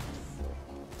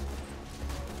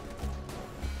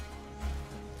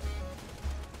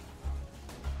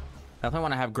 Definitely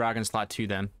want to have Grog in slot 2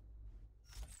 then.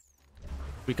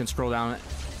 We can scroll down.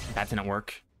 That didn't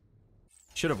work.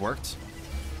 Should have worked.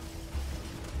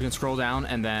 We can scroll down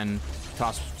and then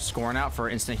toss Scorn out for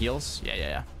instant heals. Yeah, yeah,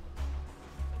 yeah.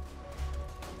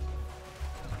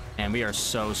 And we are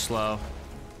so slow.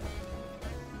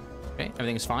 Okay,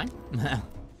 everything is fine.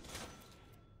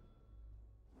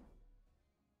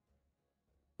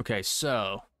 Okay,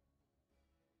 so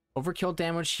overkill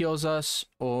damage heals us,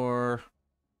 or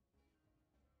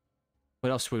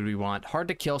what else would we want? Hard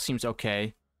to kill seems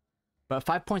okay, but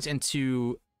 5 points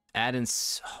into add in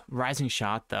rising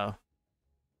shot though.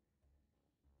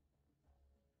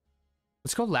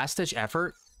 Let's go last ditch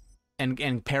effort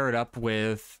and pair it up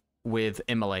with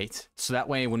immolate, so that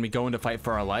way when we go into fight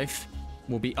for our life,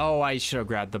 we'll be. Oh, I should have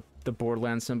grabbed the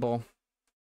Borderlands symbol.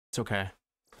 It's okay.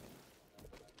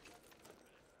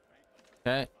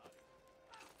 Okay.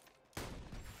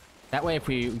 That way, if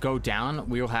we go down,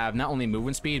 we'll have not only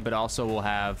movement speed, but also we'll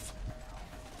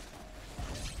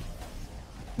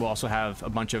also have a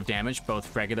bunch of damage,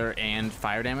 both regular and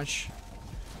fire damage.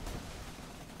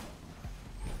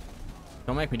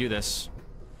 Don't make me do this.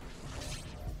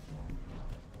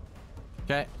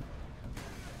 Okay.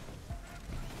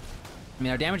 I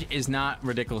mean, our damage is not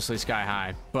ridiculously sky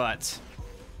high, but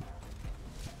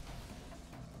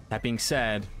that being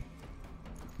said,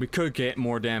 we could get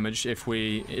more damage if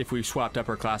we swapped up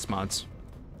our class mods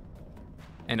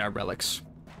and our relics.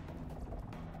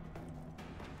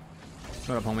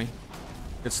 What up, homie?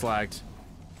 Get slagged.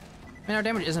 I mean, our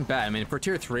damage isn't bad. I mean, for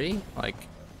tier 3, like,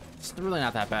 it's really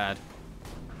not that bad.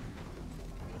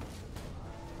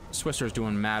 Swisser's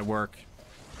doing mad work.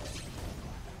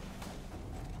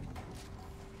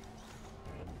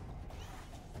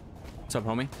 What's up,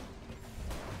 homie?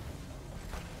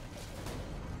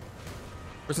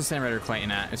 Where's Incinerator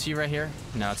Clayton at? Is he right here?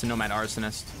 No, it's a Nomad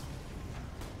Arsonist.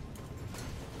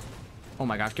 Oh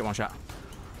my gosh, get one shot.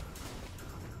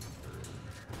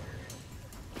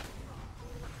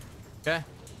 Okay.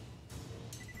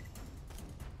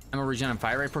 I'm a regen on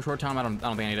fire rate for a short time. I don't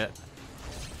think I need it.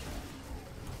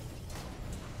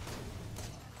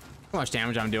 How much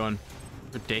damage I'm doing?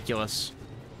 Ridiculous.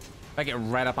 If I get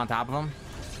right up on top of him.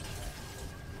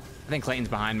 I think Clayton's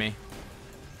behind me.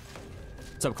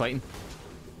 What's up, Clayton?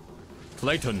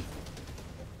 Clayton.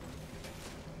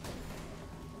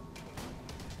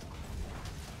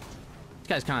 This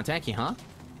guy's kind of tanky, huh?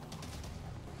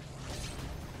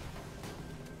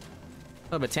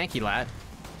 A little bit tanky, lad.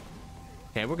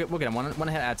 Okay, we'll get him one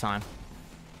hit at a time.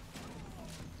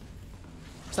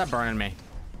 Stop burning me.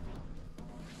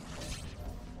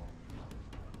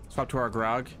 Swap to our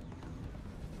Grog.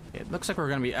 It looks like we're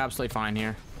gonna be absolutely fine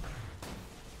here.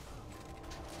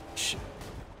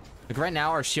 Like right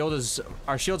now, our shield's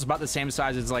about the same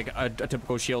size as like a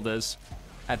typical shield is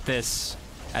at this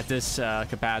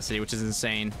capacity, which is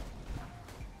insane.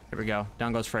 Here we go.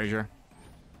 Down goes Frazier.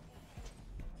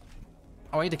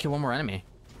 Oh, I need to kill one more enemy.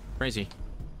 Crazy.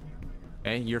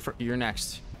 Okay, you're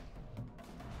next.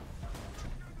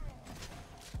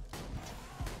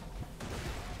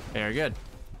 Very good.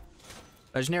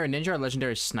 Legendary Ninja or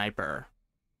Legendary Sniper?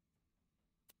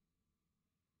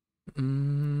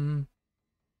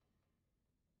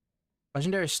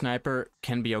 Legendary Sniper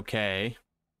can be okay.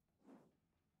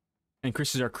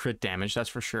 Increases our crit damage, that's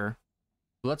for sure.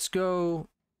 Let's go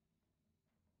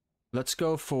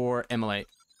for Immolate.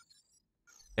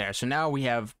 There, so now we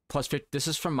have plus 50. This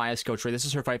is from Maya's skill tree. This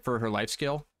is her fight for her life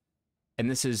skill. And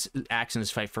this is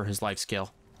Axon's fight for his life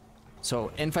skill.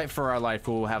 So in fight for our life,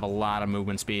 we'll have a lot of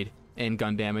movement speed and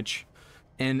gun damage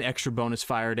and extra bonus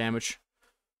fire damage.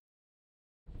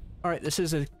 All right, this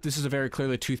is a very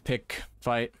clearly toothpick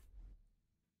fight.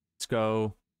 Let's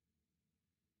go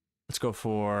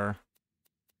for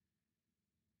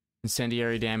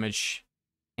incendiary damage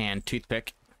and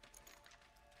toothpick.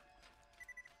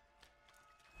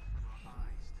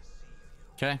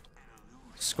 Okay.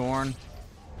 Scorn.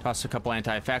 Toss a couple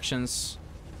anti-affections.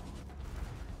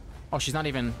 Oh, she's not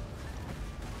even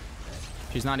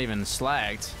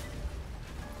slagged.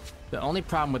 The only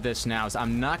problem with this now is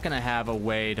I'm not gonna have a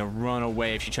way to run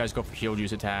away if she tries to go for heal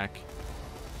juice attack.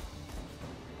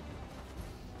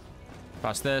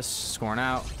 Toss this, Scorn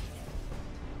out.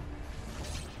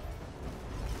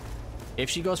 If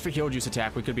she goes for heal juice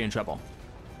attack, we could be in trouble.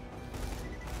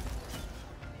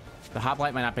 The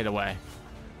hoplite might not be the way.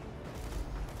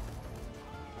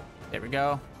 There we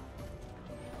go.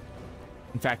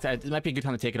 In fact, it might be a good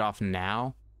time to take it off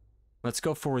now. Let's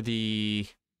go for the...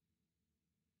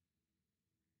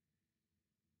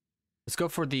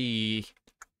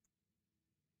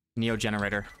 Neo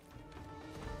Generator.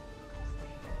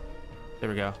 There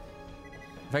we go.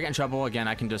 If I get in trouble, again,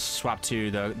 I can just swap to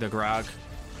the Grog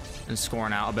and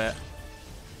Scorn out a bit.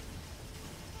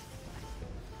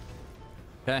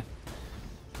 Okay.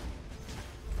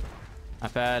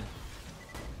 Not bad.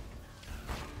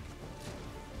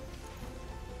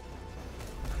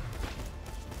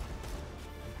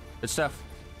 Good stuff.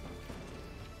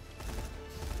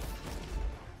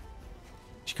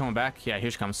 She coming back? Yeah,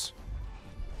 here she comes.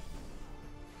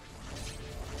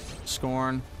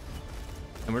 Scorn.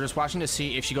 And we're just watching to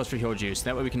see if she goes for heal juice.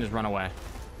 That way we can just run away.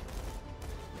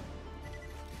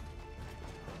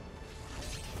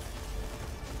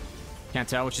 Can't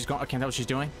tell what she's going. I can't tell what she's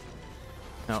doing.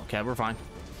 No, okay, we're fine.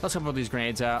 Let's put these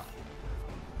grenades out.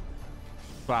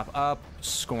 Swap up.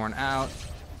 Scorn out.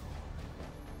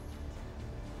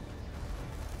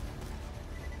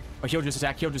 Oh, heal juice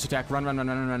attack, heal juice attack. Run, run, run,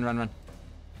 run, run, run, run.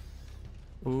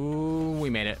 Ooh, we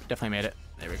made it. Definitely made it.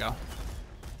 There we go.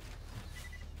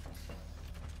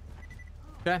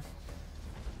 Okay.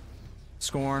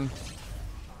 Scorn.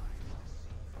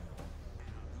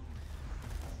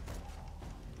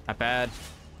 Not bad.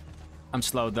 I'm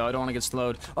slowed, though. I don't want to get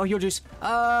slowed. Oh, heal juice.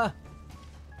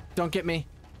 Don't get me.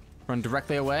 Run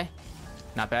directly away.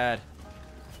 Not bad.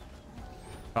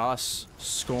 Boss.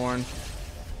 Scorn.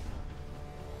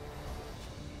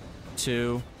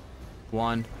 2,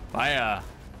 1, fire!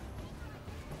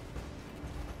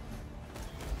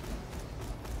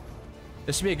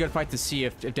 This should be a good fight to see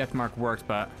if Deathmark worked,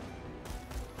 but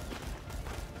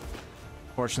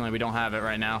fortunately we don't have it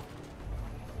right now.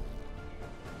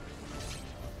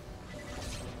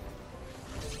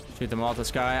 Shoot them all at this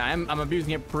guy. I'm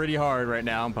abusing it pretty hard right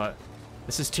now, but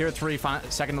this is tier 3,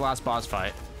 second to last boss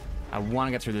fight. I want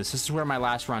to get through this. This is where my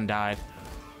last run died.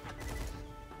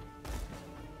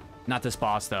 Not this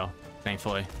boss, though,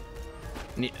 thankfully.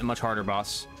 A much harder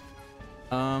boss.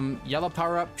 Yellow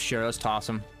power-up? Sure, let's toss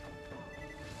him.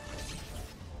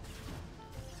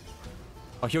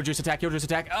 Oh, heal juice attack, heal juice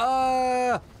attack.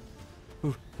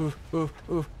 Ooh, ooh, ooh,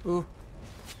 ooh, ooh.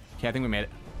 Okay, I think we made it.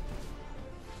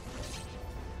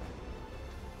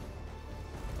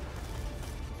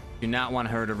 Do not want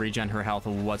her to regen her health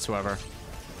whatsoever.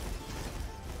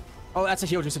 Oh, that's a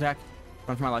heal juice attack.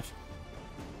 Run for my life.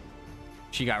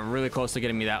 She got really close to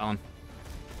getting me that one.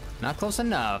 Not close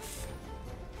enough.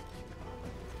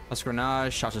 Plus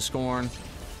Grenage, shots of Scorn.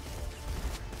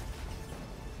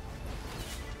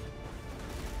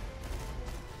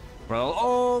 Bro,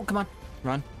 oh, come on.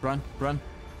 Run, run, run.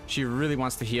 She really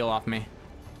wants to heal off me.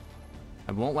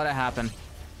 I won't let it happen.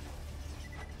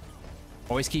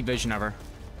 Always keep vision of her.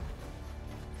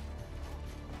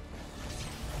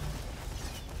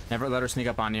 Never let her sneak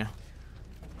up on you.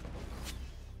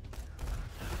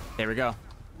 There we go.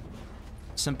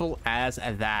 Simple as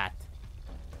that.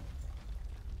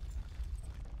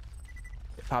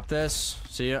 Pop this.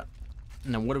 See ya.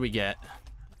 And then what do we get?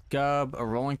 Gub, a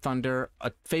Rolling Thunder,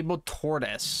 a Fabled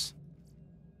Tortoise.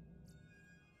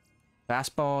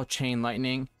 Fastball, Chain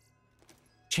Lightning.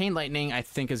 Chain Lightning, I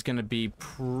think, is going to be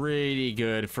pretty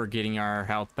good for getting our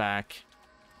health back.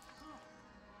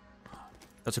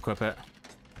 Let's equip it.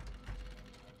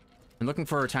 I'm looking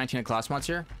for Tiny Tina class mods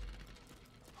here.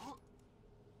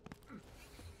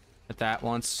 At that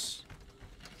once.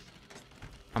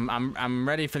 I'm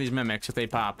ready for these mimics if they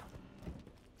pop.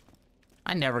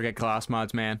 I never get class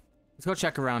mods, man. Let's go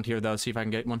check around here, though, see if I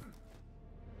can get one.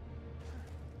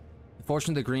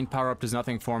 Unfortunately, the green power-up does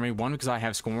nothing for me. One, because I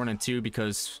have Scorn, and two,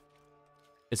 because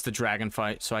it's the dragon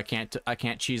fight, so I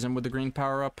can't cheese him with the green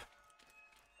power-up.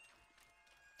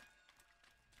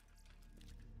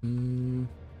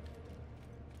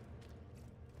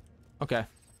 Okay.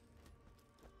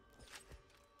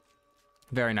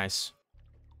 Very nice.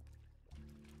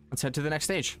 Let's head to the next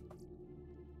stage.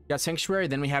 We got Sanctuary,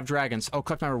 then we have Dragons. Oh,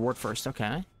 collect my reward first.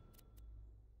 Okay.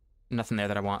 Nothing there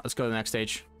that I want. Let's go to the next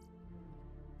stage.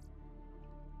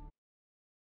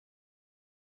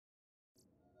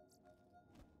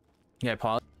 Yeah,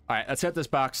 pause. Alright, let's hit this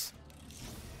box.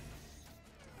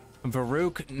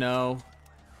 Varuk, no.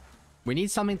 We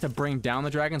need something to bring down the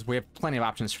dragons. We have plenty of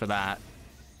options for that.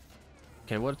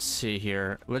 Okay, let's see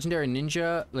here. Legendary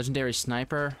Ninja, Legendary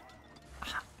Sniper.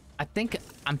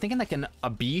 I'm thinking like a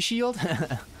bee shield.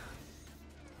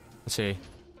 Let's see.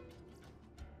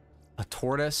 A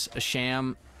tortoise, a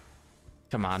sham.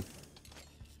 Come on.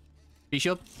 Bee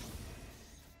shield.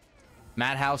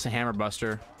 Madhouse, a hammer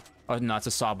buster. Oh no, it's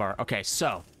a saw bar. Okay,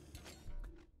 so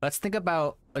let's think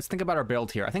about our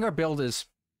build here. I think our build is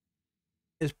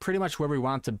pretty much where we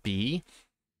want it to be.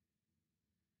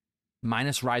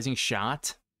 Minus rising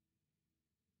shot.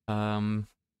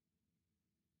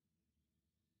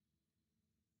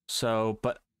 So,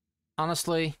 but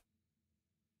honestly,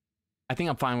 I think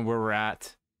I'm fine with where we're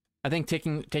at. I think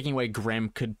taking away Grim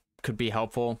could be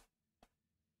helpful.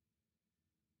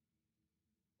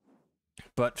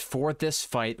 But for this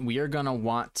fight, we are gonna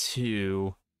want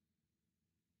to.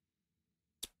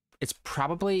 It's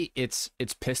probably it's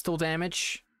pistol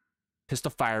damage, pistol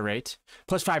fire rate,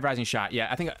 plus 5 rising shot. Yeah,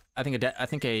 I think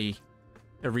a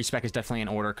respec is definitely in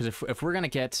order, because if we're gonna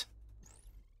get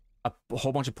a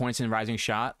whole bunch of points in rising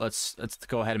shot, let's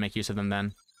go ahead and make use of them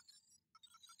then.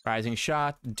 Rising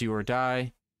shot, do or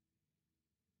die.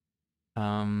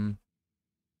 Let's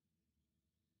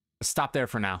stop there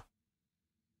for now.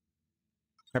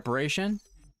 Preparation,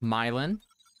 Myelin,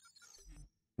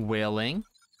 Wailing,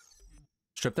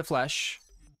 Strip the Flesh,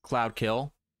 Cloud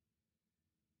Kill.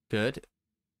 Good.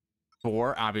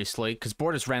 Boar, obviously, because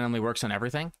Boar just randomly works on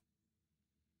everything.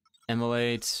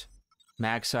 Immolate,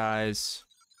 Mag Size,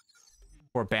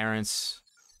 Forbearance,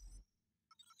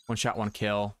 1 shot, 1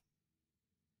 kill.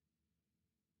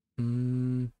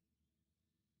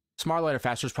 Smart Lighter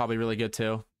Faster is probably really good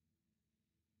too.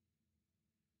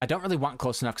 I don't really want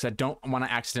close enough because I don't want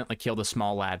to accidentally kill the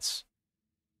small lads.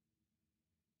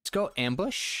 Let's go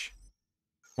Ambush.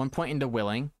 1 point into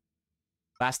Willing.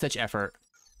 Last ditch effort.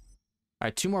 All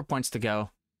right, 2 more points to go.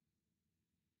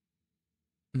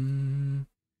 I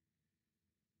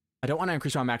don't want to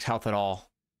increase my max health at all.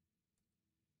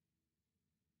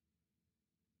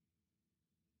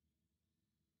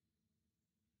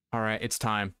 All right, it's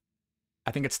time.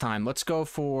 I think it's time. Let's go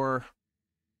for...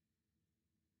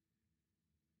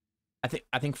 I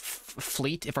think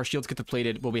Fleet, if our shields get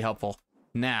depleted, will be helpful.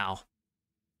 Now,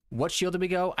 what shield did we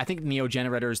go? I think Neo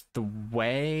Generator is the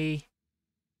way.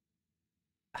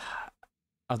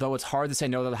 Although it's hard to say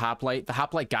no to the Hoplite. The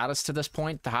Hoplite got us to this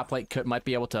point. The Hoplite might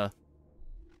be able to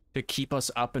keep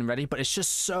us up and ready, but it's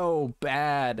just so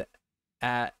bad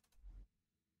at...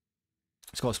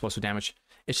 Let's go explosive damage.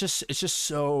 It's just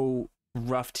so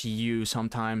rough to use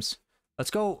sometimes.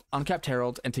 Let's go Uncapped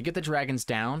Herald, and to get the dragons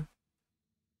down,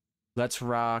 let's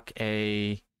rock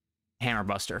a Hammer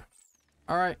Buster.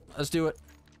 All right, let's do it.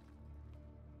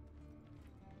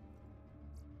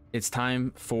 It's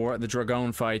time for the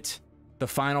Dragon fight, the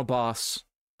final boss.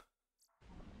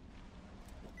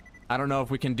 I don't know if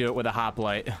we can do it with a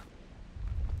Hoplite.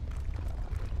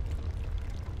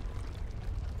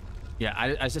 Yeah,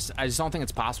 I just don't think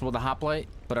it's possible with a Hoplite,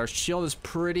 but our shield is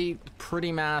pretty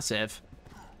massive.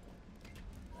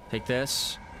 Take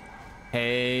this.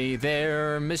 Hey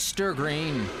there, Mr.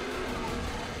 Green.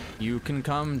 You can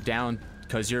come down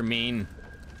because you're mean.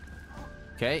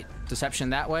 Okay,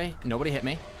 deception that way. Nobody hit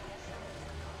me.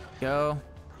 Go.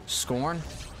 Scorn.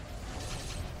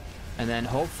 And then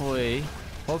hopefully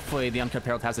the Uncapped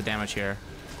Herald has the damage here.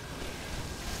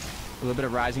 A little bit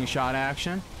of rising shot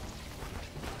action.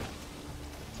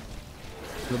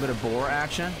 A little bit of boar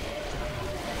action.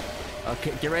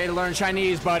 Okay, get ready to learn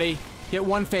Chinese, buddy. Get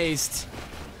one phased.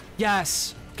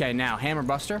 Yes. Okay, now Hammer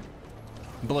Buster.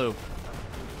 Blue.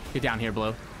 Get down here,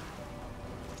 Blue.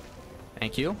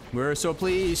 Thank you. We're so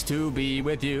pleased to be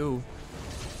with you.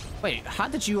 Wait, how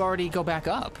did you already go back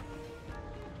up?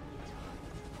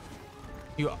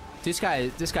 This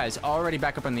guy's already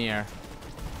back up in the air.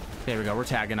 There we go. We're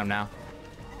tagging him now.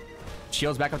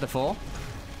 Shields back up to full.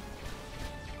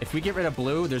 If we get rid of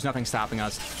Blue, there's nothing stopping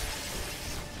us.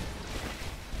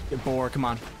 Get boar, come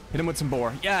on. Hit him with some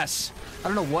boar. Yes! I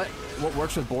don't know what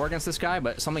works with boar against this guy,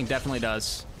 but something definitely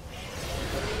does.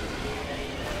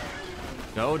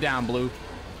 Go down, blue.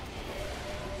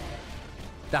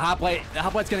 The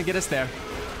hoplite's gonna get us there.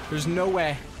 There's no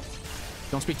way.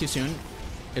 Don't speak too soon.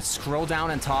 It's scroll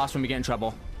down and toss when we get in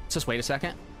trouble. Let's just wait a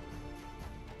second.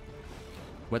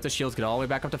 Let the shields get all the way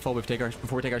back up to full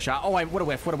before we take our shot. Oh, what a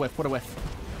whiff, what a whiff, what a whiff.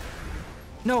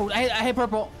 No, I hit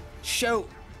purple. Shoot.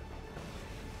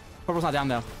 Purple's not down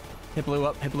though. Hit blue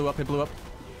up, hit blue up, hit blue up.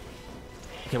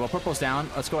 Okay, well, purple's down.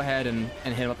 Let's go ahead and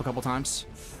hit him up a couple times.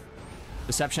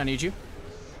 Deception, I need you.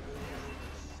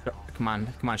 Come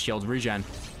on, shields, regen.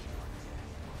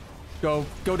 Go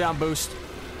down, boost.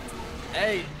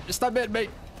 Hey, stop it, mate.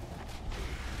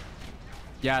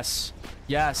 Yes,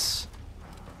 yes.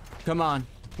 Come on,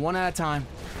 one at a time.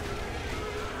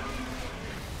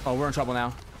 Oh, we're in trouble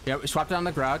now. Yeah, we swapped it on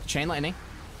the ground. Chain lightning.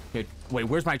 Okay, wait,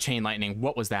 where's my chain lightning?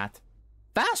 What was that?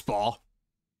 Fastball?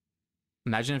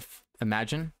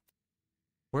 Imagine.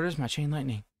 Where is my chain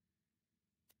lightning?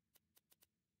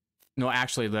 No,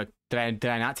 actually, look. Did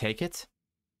I not take it?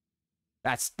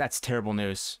 That's terrible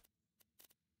news.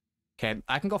 Okay,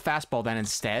 I can go fastball then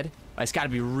instead. It's got to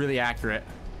be really accurate.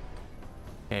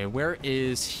 Okay, where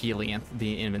is Helianth,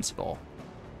 the Invincible?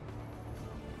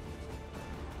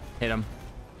 Hit him.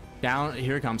 Down.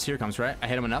 Here it comes. Here it comes. Right. I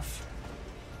hit him enough.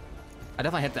 I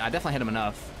definitely hit him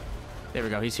enough. There we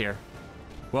go. He's here.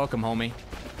 Welcome, homie.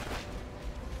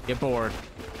 Get bored.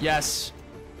 Yes.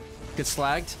 Get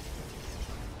slagged.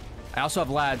 I also have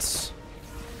lads.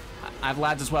 I have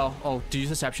lads as well. Oh, do use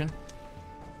deception.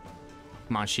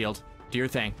 Come on, shield. Do your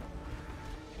thing.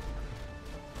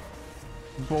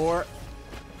 Boar.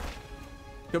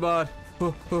 Come on.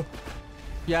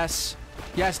 Yes.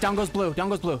 Yes, down goes blue. Down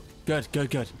goes blue. Good, good,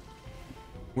 good.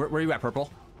 Where are you at,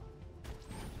 purple?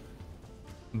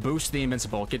 Boost the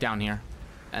Invincible. Get down here.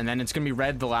 And then it's going to be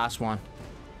red, the last one.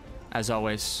 As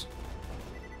always.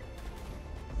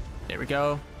 There we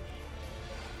go.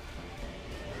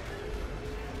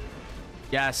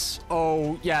 Yes.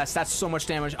 Oh, yes. That's so much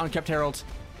damage. Unkept Herald.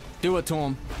 Do it to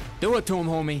him. Do it to him,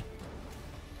 homie.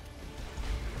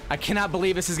 I cannot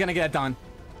believe this is going to get done.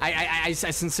 I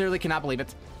sincerely cannot believe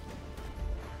it.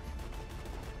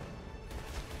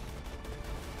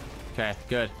 Okay,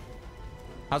 good.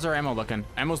 How's our ammo looking?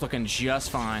 Ammo's looking just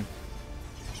fine.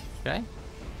 Okay.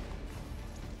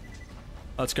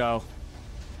 Let's go.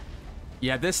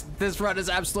 Yeah, this run is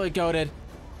absolutely goated.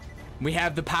 We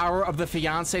have the power of the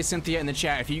fiance Cynthia in the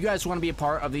chat. If you guys want to be a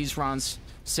part of these runs,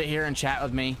 sit here and chat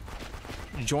with me.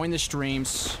 Join the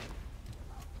streams.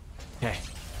 Okay.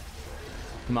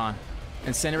 Come on.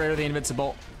 Incinerator the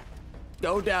Invincible.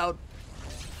 Go down.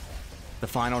 The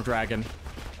final dragon.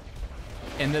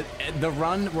 And the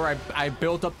run where I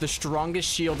built up the strongest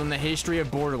shield in the history of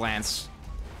Borderlands.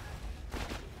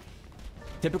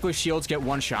 Typically shields get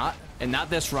one shot, and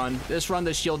not this run. This run,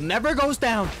 the shield never goes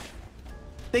down.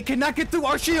 They cannot get through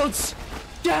our shields.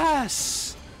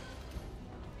 Yes.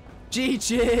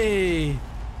 GG.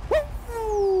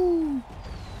 Woo!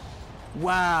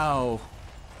 Wow.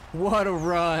 What a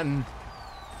run.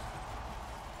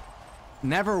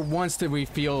 Never once did we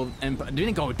feel,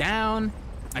 didn't go down.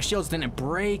 Our shields didn't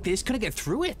break. They just couldn't get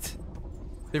through it.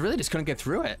 They really just couldn't get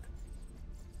through it.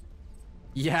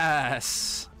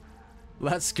 Yes.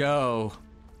 Let's go.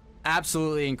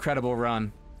 Absolutely incredible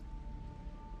run.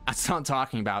 That's what I'm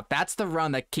talking about. That's the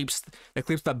run that keeps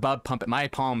the blood pumping. My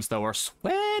palms, though, are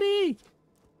sweaty.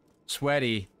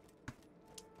 Sweaty.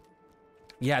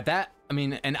 Yeah, that, I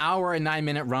mean, an hour and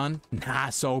 9-minute run.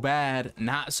 Not so bad.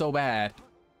 Not so bad.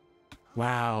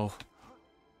 Wow.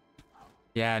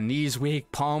 Yeah, knees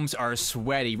weak, palms are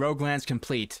sweaty. Roguelands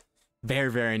complete.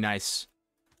 Very, very nice.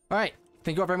 All right.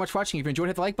 Thank you all very much for watching. If you enjoyed,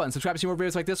 hit the like button. Subscribe to see more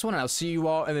videos like this one, and I'll see you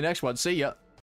all in the next one. See ya.